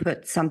able to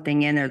put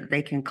something in there that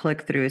they can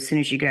click through as soon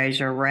as you guys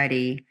are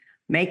ready,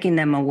 making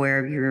them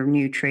aware of your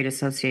new trade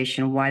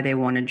association, why they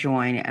want to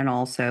join. And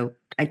also,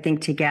 I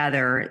think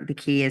together, the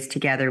key is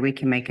together we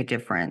can make a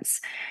difference.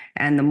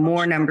 And the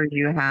more numbers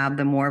you have,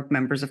 the more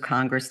members of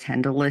Congress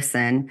tend to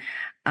listen,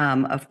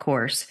 of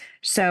course.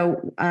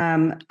 So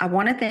I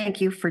want to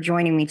thank you for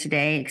joining me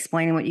today,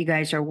 explaining what you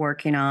guys are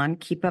working on.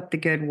 Keep up the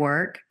good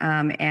work.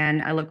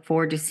 And I look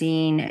forward to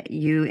seeing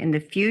you in the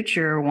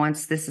future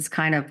once this is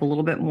kind of a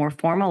little bit more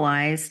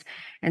formalized,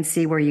 and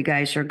see where you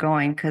guys are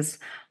going, because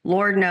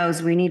Lord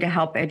knows we need to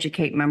help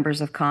educate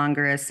members of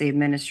Congress, the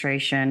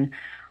administration,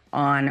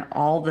 on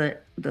all the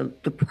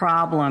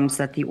problems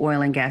that the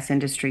oil and gas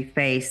industry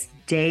face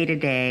day to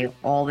day,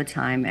 all the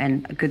time,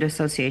 and good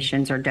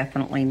associations are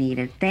definitely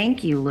needed.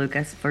 Thank you,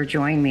 Lucas, for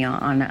joining me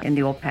in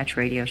the Oil Patch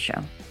Radio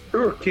Show.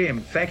 Sure,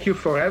 Kim. Thank you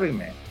for having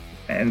me.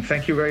 And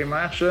thank you very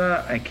much,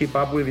 and keep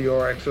up with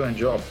your excellent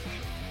job.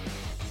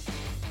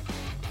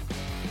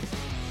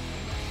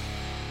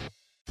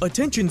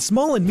 Attention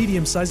small and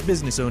medium-sized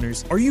business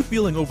owners. Are you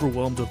feeling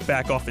overwhelmed with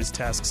back-office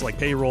tasks like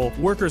payroll,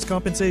 workers'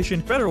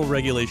 compensation, federal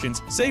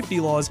regulations, safety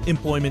laws,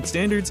 employment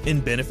standards,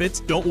 and benefits?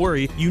 Don't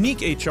worry,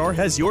 Unique HR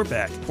has your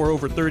back. For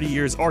over 30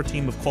 years, our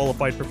team of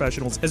qualified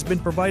professionals has been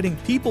providing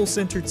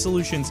people-centered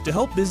solutions to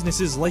help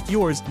businesses like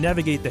yours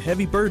navigate the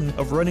heavy burden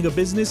of running a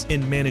business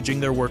and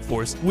managing their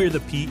workforce. We're the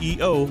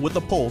PEO with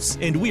a pulse,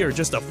 and we are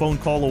just a phone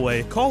call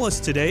away. Call us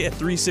today at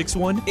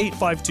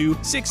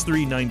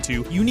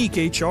 361-852-6392. Unique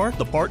HR,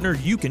 the partner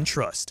you can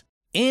trust.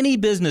 Any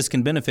business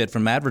can benefit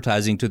from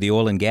advertising to the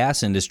oil and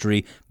gas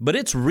industry, but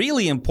it's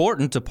really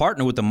important to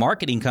partner with a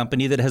marketing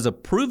company that has a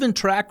proven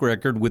track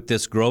record with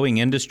this growing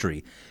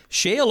industry.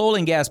 SHALE Oil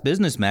and Gas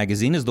Business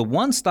Magazine is the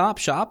one-stop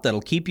shop that'll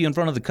keep you in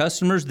front of the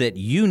customers that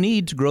you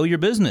need to grow your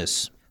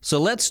business. So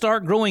let's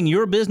start growing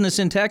your business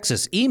in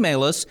Texas.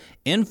 Email us,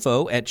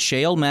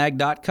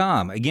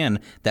 info@shalemag.com. Again,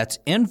 that's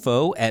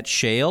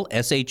info@shale,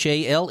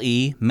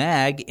 SHALE,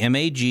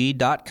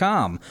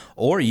 mag.com.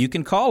 Or you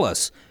can call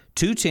us,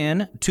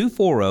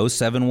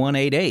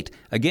 210-240-7188.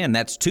 Again,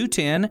 that's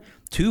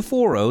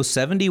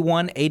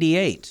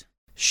 210-240-7188.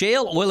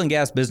 SHALE Oil and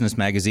Gas Business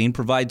Magazine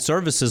provides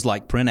services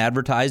like print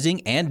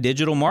advertising and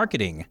digital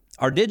marketing.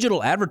 Our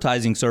digital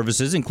advertising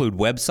services include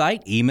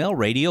website, email,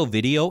 radio,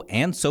 video,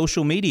 and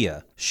social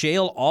media.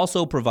 SHALE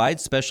also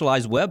provides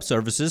specialized web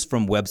services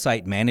from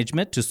website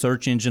management to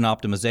search engine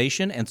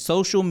optimization and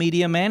social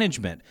media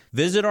management.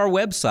 Visit our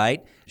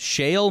website,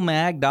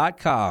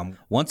 shalemag.com.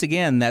 Once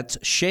again, that's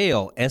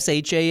SHALE,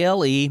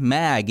 SHALE,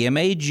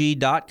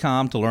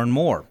 mag.com to learn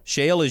more.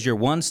 SHALE is your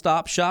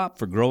one-stop shop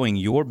for growing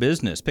your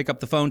business. Pick up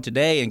the phone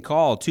today and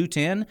call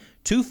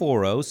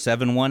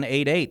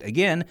 210-240-7188.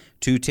 Again,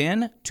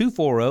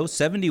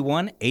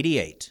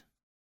 210-240-7188.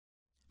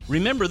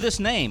 Remember this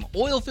name,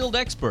 Oilfield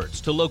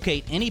Experts, to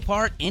locate any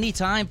part,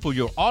 anytime for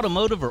your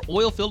automotive or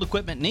oilfield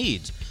equipment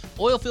needs.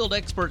 Oilfield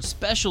Experts'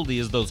 specialty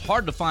is those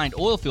hard-to-find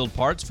oilfield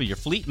parts for your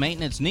fleet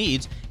maintenance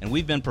needs, and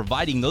we've been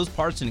providing those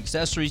parts and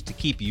accessories to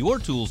keep your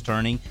tools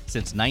turning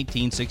since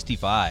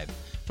 1965.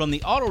 From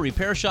the auto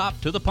repair shop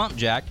to the pump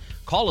jack,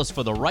 call us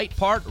for the right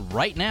part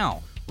right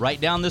now. Write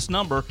down this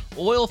number,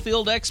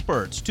 Oilfield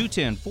Experts,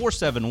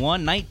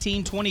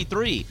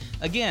 210-471-1923.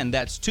 Again,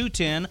 that's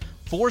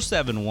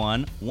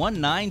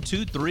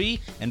 210-471-1923,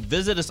 and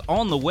visit us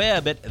on the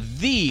web at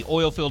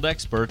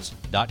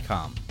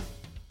theoilfieldexperts.com.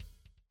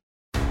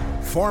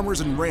 Farmers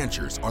and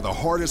ranchers are the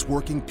hardest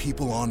working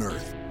people on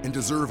earth and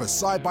deserve a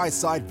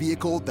side-by-side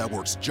vehicle that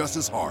works just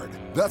as hard.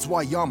 That's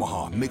why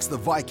Yamaha makes the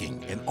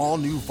Viking an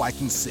all-new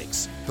Viking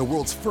 6, the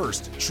world's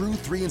first true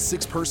 3- and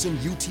 6-person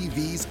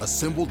UTVs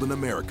assembled in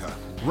America.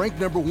 Ranked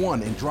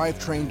 #1 in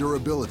drivetrain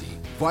durability,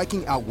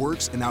 Viking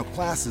outworks and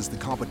outclasses the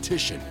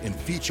competition in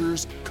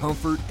features,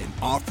 comfort, and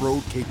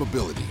off-road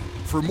capability.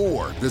 For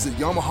more, visit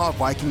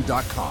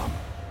YamahaViking.com.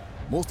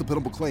 Most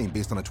dependable claim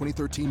based on a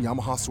 2013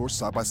 Yamaha Source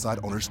side-by-side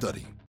owner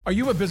study. Are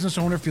you a business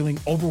owner feeling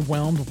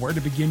overwhelmed where to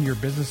begin your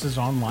business's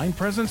online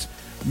presence?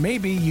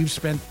 Maybe you've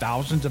spent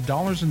thousands of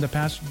dollars in the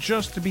past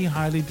just to be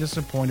highly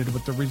disappointed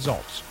with the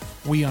results.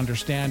 We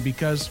understand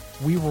because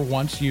we were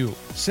once you.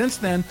 Since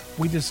then,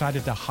 we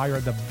decided to hire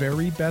the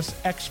very best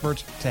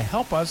experts to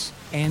help us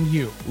and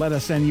you. Let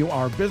us send you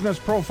our business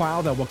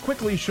profile that will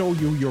quickly show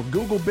you your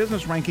Google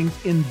business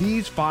rankings in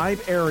these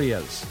 5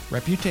 areas: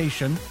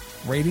 reputation,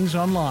 ratings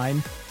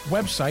online,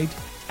 website,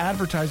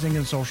 advertising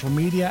and social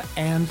media,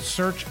 and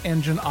search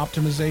engine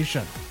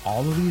optimization.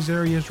 All of these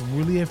areas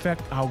really affect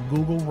how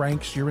Google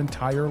ranks your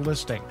entire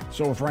listing.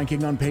 So if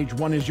ranking on page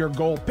 1 is your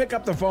goal, pick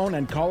up the phone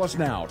and call us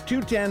now,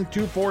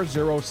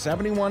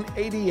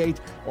 210-240-7188,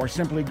 or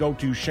simply go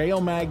to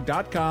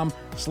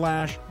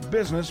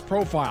shalemag.com/business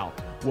profile.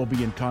 We'll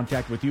be in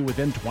contact with you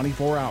within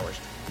 24 hours.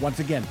 Once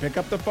again, pick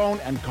up the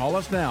phone and call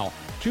us now,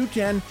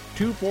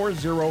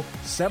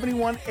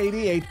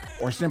 210-240-7188,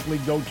 or simply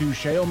go to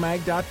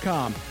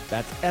shalemag.com.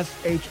 That's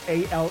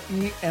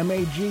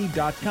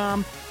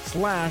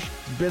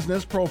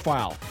shalemag.com/business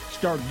profile.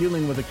 Start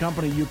dealing with a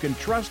company you can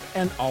trust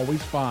and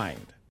always find.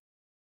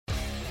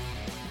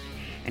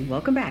 And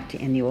welcome back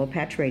to In the Oil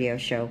Patch Radio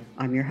Show.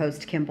 I'm your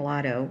host, Kim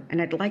Bellato, and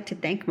I'd like to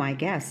thank my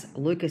guest,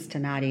 Luca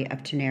Zanotti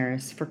of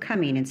Tenaris, for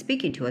coming and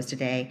speaking to us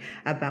today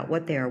about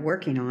what they are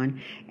working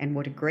on and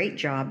what a great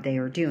job they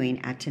are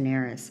doing at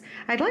Tenaris.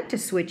 I'd like to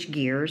switch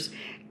gears.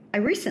 I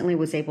recently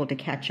was able to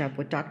catch up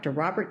with Dr.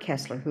 Robert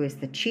Kessler, who is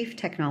the Chief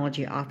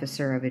Technology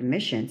Officer of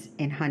Admissions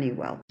in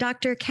Honeywell.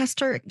 Dr.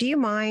 Kessler, do you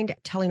mind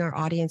telling our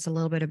audience a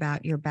little bit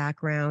about your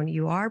background?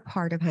 You are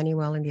part of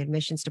Honeywell in the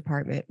admissions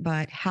department,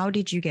 but how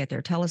did you get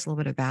there? Tell us a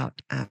little bit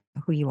about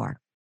who you are.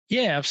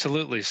 Yeah,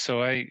 absolutely.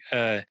 So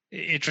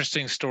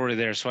interesting story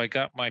there. So I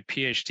got my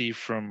PhD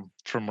from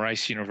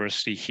Rice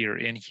University here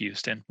in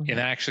Houston, and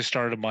I actually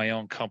started my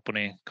own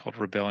company called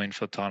Rebellion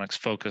Photonics,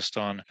 focused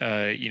on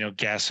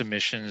gas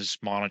emissions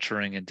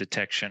monitoring and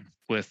detection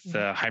with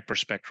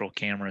hyperspectral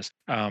cameras.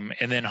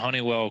 And then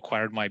Honeywell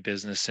acquired my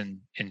business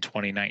in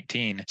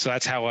 2019. So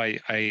that's how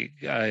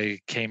I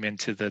came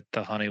into the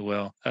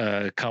Honeywell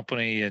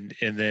company, and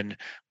then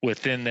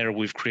within there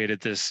we've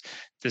created this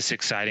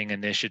exciting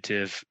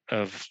initiative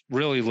of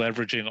really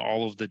leveraging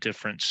all of the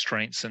different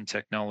strengths and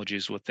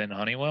technologies within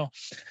Honeywell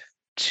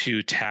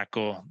to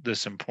tackle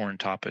this important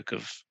topic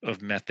of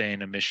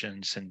methane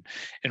emissions and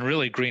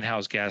really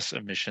greenhouse gas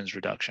emissions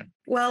reduction.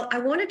 Well, I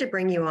wanted to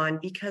bring you on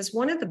because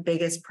one of the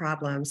biggest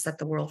problems that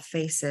the world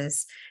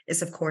faces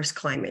is, of course,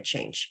 climate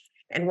change.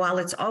 And while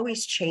it's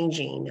always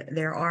changing,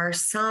 there are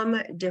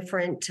some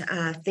different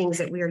things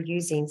that we are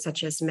using,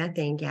 such as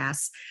methane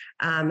gas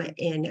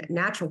in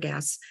natural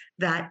gas,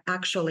 that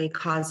actually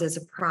causes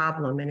a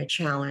problem and a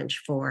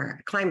challenge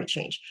for climate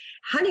change.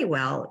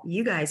 Honeywell,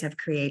 you guys have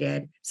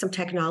created some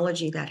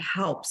technology that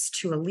helps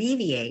to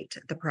alleviate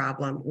the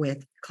problem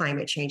with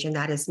climate change, and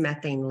that is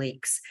methane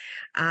leaks.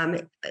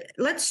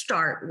 Let's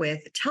start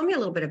with, tell me a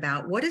little bit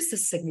about what is the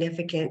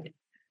significant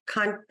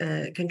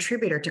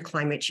contributor to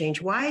climate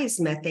change. Why is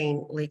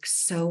methane leaks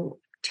so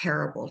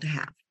terrible to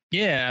have?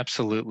 Yeah,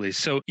 absolutely.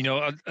 So,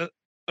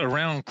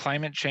 around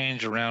climate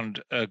change,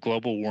 around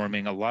global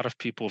warming, a lot of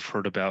people have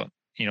heard about,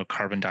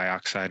 carbon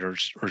dioxide or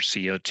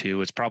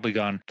CO2. It's probably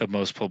gotten the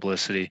most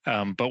publicity.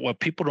 But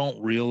what people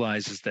don't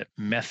realize is that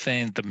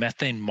the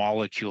methane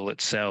molecule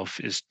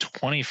itself is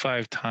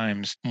 25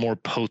 times more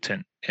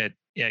potent at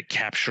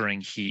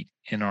capturing heat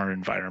in our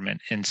environment.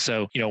 And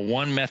so,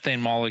 one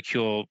methane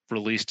molecule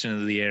released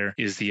into the air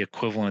is the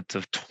equivalent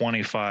of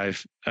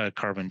 25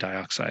 carbon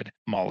dioxide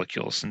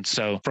molecules. And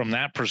so from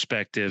that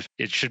perspective,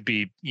 it should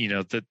be,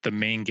 the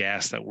main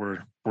gas that we're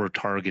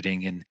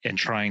targeting and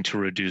trying to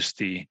reduce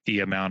the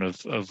amount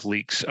of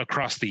leaks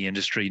across the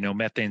industry.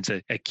 Methane's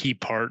a key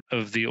part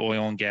of the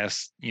oil and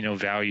gas,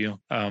 value,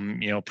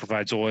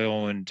 provides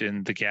oil and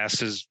the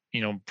gas is,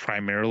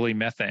 primarily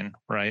methane,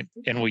 right?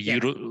 And we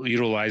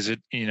utilize it,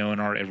 in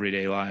our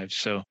everyday lives.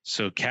 So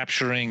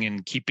capturing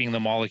and keeping the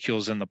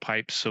molecules in the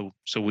pipe so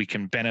we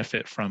can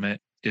benefit from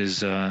it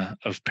is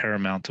of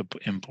paramount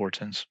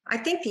importance. I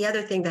think the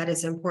other thing that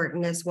is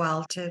important as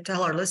well to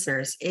tell our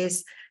listeners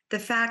is the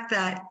fact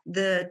that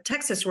the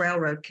Texas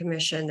Railroad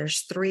Commission,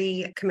 there's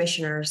 3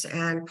 commissioners,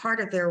 and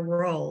part of their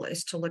role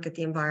is to look at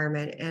the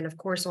environment. And of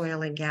course,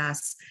 oil and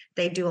gas,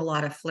 they do a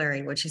lot of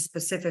flaring, which is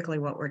specifically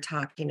what we're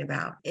talking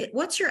about.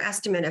 What's your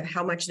estimate of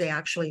how much they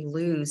actually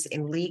lose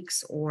in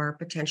leaks or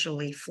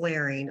potentially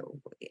flaring,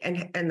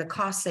 and the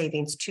cost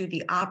savings to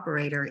the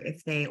operator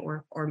if they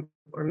or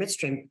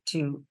midstream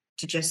to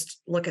just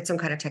look at some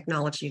kind of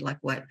technology like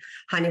what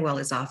Honeywell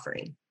is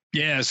offering?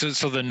 Yeah,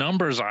 so the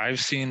numbers I've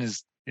seen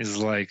is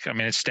like, I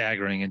mean, it's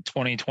staggering. In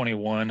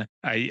 2021,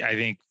 I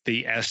think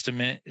the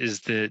estimate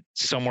is that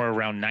somewhere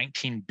around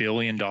 $19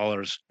 billion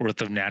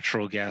worth of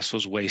natural gas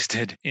was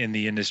wasted in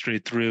the industry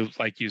through,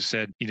 like you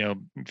said,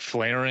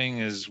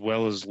 flaring as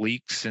well as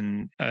leaks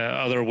and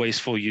other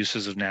wasteful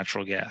uses of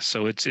natural gas.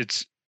 So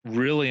it's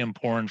really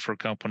important for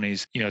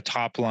companies,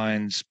 top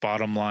lines,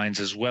 bottom lines,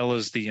 as well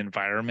as the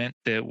environment,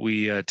 that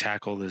we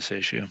tackle this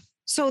issue.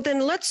 So then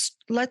let's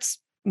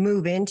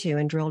move into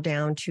and drill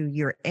down to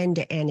your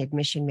end-to-end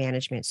emission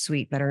management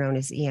suite, better known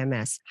as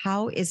EMS.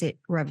 How is it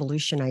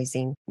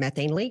revolutionizing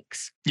methane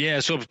leaks?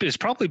 Yeah, so it's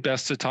probably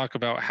best to talk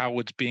about how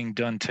it's being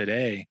done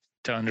today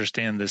to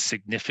understand the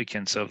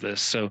significance of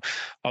this. So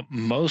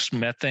most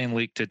methane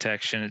leak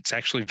detection, it's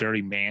actually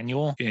very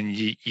manual. And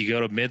you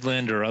go to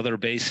Midland or other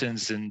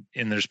basins and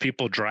there's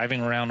people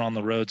driving around on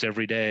the roads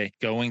every day,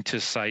 going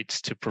to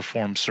sites to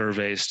perform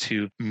surveys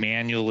to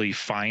manually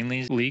find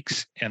these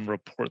leaks and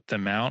report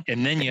them out.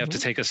 And then you have to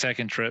take a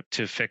second trip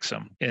to fix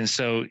them. And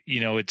so,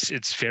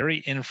 it's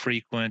very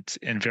infrequent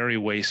and very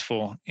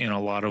wasteful in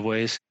a lot of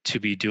ways to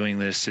be doing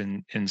this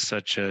in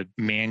such a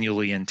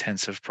manually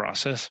intensive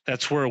process.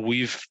 That's where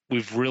we've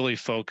really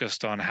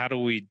focused on how do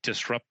we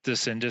disrupt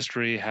this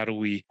industry? How do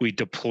we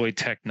deploy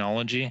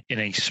technology in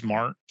a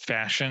smart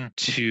fashion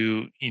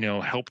to,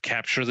 help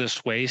capture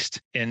this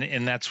waste?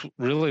 And that's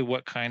really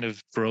what kind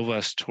of drove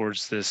us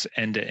towards this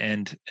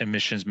end-to-end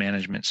emissions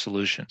management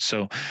solution.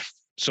 So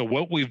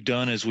what we've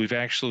done is we've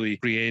actually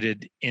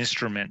created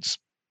instruments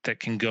that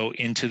can go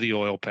into the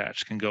oil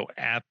patch, can go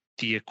at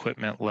the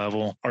equipment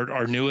level.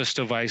 Our newest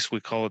device, we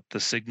call it the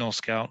Signal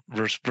Scout,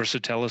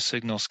 Versatelis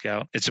Signal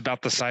Scout. It's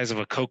about the size of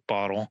a Coke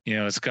bottle.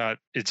 It's got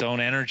its own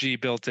energy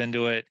built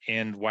into it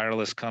and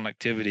wireless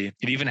connectivity.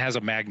 It even has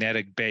a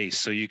magnetic base,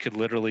 so you could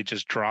literally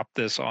just drop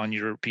this on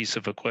your piece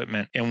of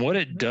equipment. And what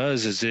it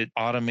does is it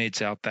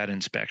automates out that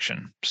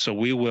inspection. So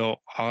we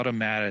will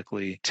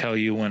automatically tell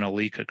you when a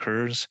leak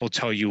occurs. We'll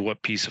tell you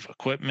what piece of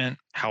equipment,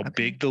 how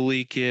big the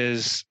leak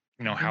is,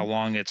 how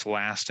long it's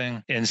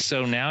lasting. And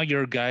so now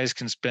your guys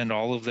can spend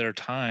all of their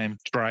time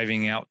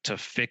driving out to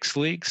fix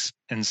leaks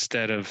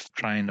instead of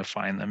trying to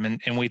find them.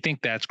 And we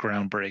think that's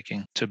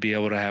groundbreaking to be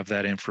able to have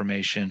that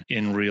information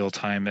in real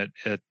time at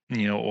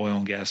oil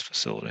and gas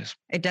facilities.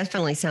 It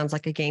definitely sounds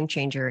like a game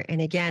changer.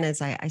 And again,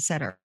 as I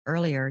said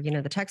earlier,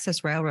 the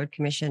Texas Railroad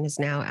Commission is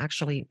now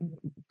actually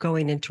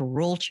going into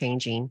rule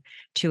changing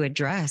to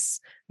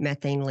address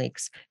methane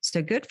leaks.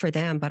 So good for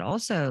them, but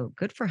also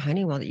good for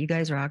Honeywell that you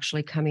guys are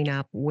actually coming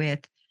up with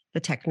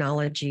the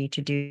technology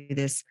to do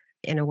this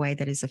in a way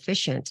that is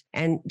efficient.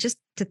 And just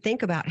to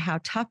think about how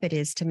tough it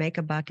is to make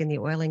a buck in the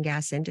oil and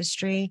gas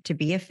industry, to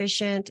be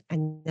efficient,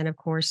 and then, of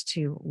course,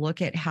 to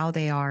look at how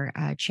they are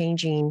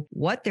changing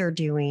what they're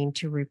doing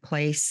to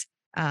replace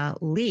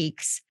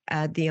leaks,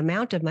 the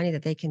amount of money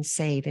that they can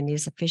save in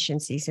these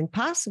efficiencies and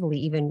possibly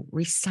even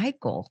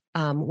recycle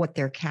what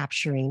they're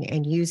capturing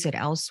and use it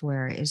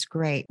elsewhere is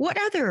great. What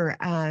other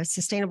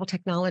sustainable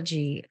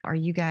technology are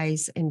you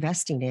guys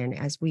investing in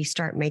as we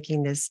start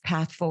making this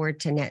path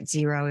forward to net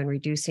zero and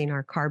reducing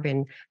our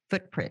carbon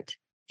footprint?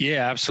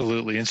 Yeah,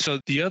 absolutely. And so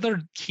the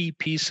other key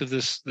piece of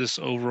this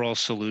overall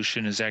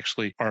solution is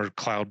actually our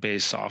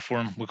cloud-based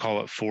software. We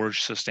call it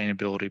Forge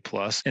Sustainability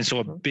Plus. And so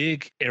a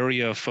big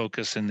area of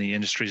focus in the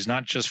industry is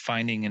not just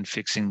finding and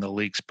fixing the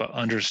leaks, but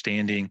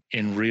understanding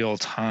in real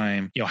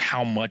time,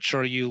 how much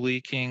are you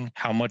leaking?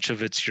 How much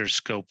of it's your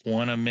scope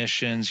 1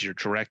 emissions, your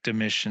direct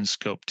emissions,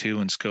 scope 2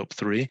 and scope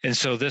 3. And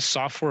so this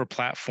software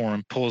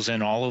platform pulls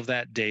in all of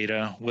that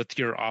data with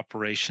your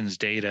operations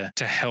data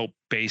to help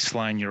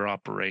baseline your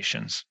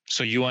operations.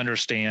 So you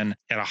understand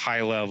at a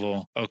high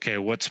level, okay,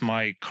 what's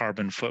my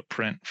carbon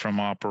footprint from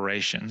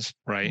operations,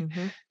 right?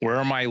 Where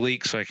are my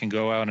leaks so I can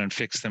go out and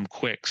fix them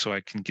quick so I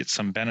can get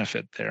some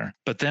benefit there.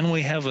 But then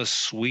we have a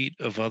suite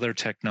of other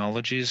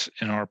technologies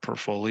in our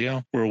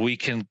portfolio where we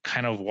can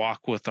kind of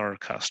walk with our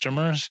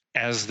customers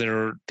as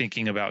they're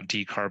thinking about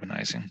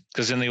decarbonizing.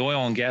 Because in the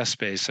oil and gas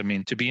space,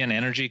 to be an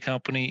energy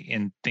company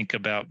and think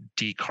about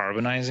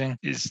decarbonizing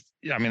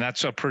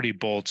that's a pretty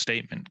bold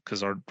statement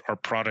because our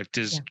product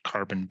is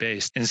carbon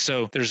based. And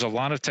so there's a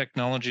lot of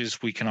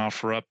technologies we can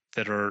offer up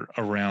that are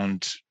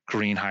around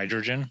green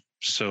hydrogen.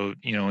 So,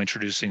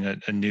 introducing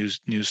a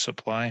new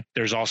supply.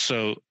 There's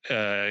also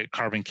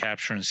carbon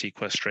capture and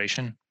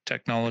sequestration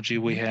technology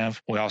we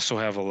have. We also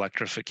have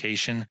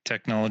electrification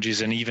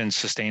technologies and even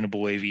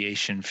sustainable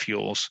aviation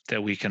fuels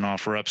that we can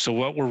offer up. So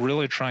what we're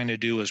really trying to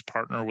do is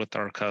partner with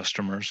our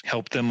customers,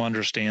 help them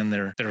understand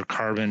their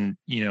carbon,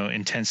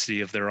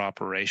 intensity of their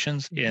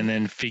operations, and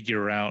then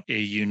figure out a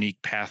unique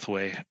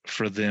pathway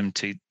for them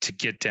to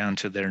get down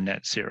to their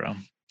net zero.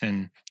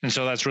 And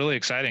so that's really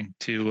exciting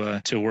to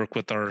work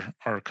with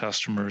our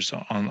customers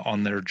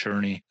on their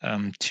journey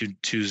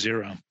to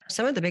zero.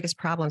 Some of the biggest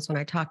problems when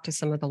I talk to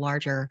some of the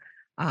larger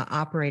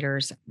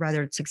operators,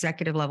 whether it's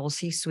executive level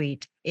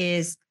C-suite,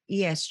 is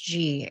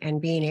ESG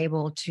and being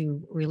able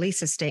to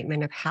release a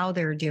statement of how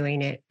they're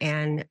doing it.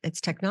 And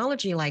it's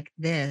technology like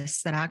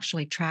this that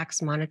actually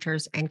tracks,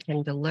 monitors, and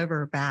can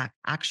deliver back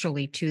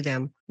actually to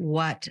them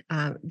what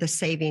the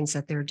savings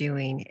that they're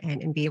doing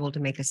and be able to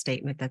make a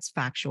statement that's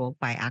factual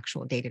by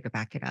actual data to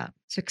back it up.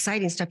 So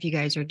exciting stuff you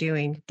guys are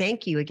doing.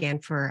 Thank you again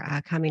for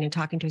coming and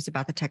talking to us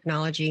about the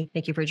technology.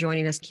 Thank you for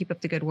joining us. Keep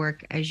up the good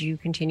work as you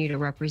continue to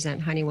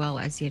represent Honeywell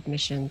as the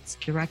admissions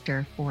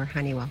director for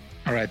Honeywell.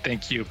 All right.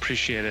 Thank you.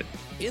 Appreciate it.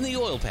 In the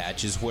Oil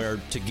Patch is where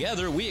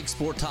together we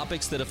explore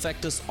topics that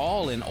affect us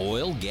all in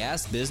oil,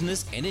 gas,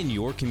 business, and in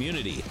your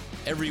community.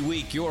 Every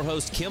week, your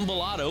host, Kim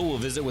Bellotto, will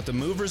visit with the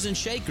movers and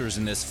shakers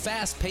in this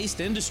fast-paced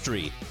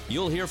industry.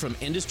 You'll hear from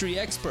industry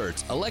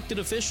experts, elected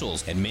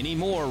officials, and many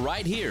more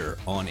right here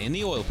on In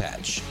the Oil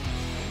Patch.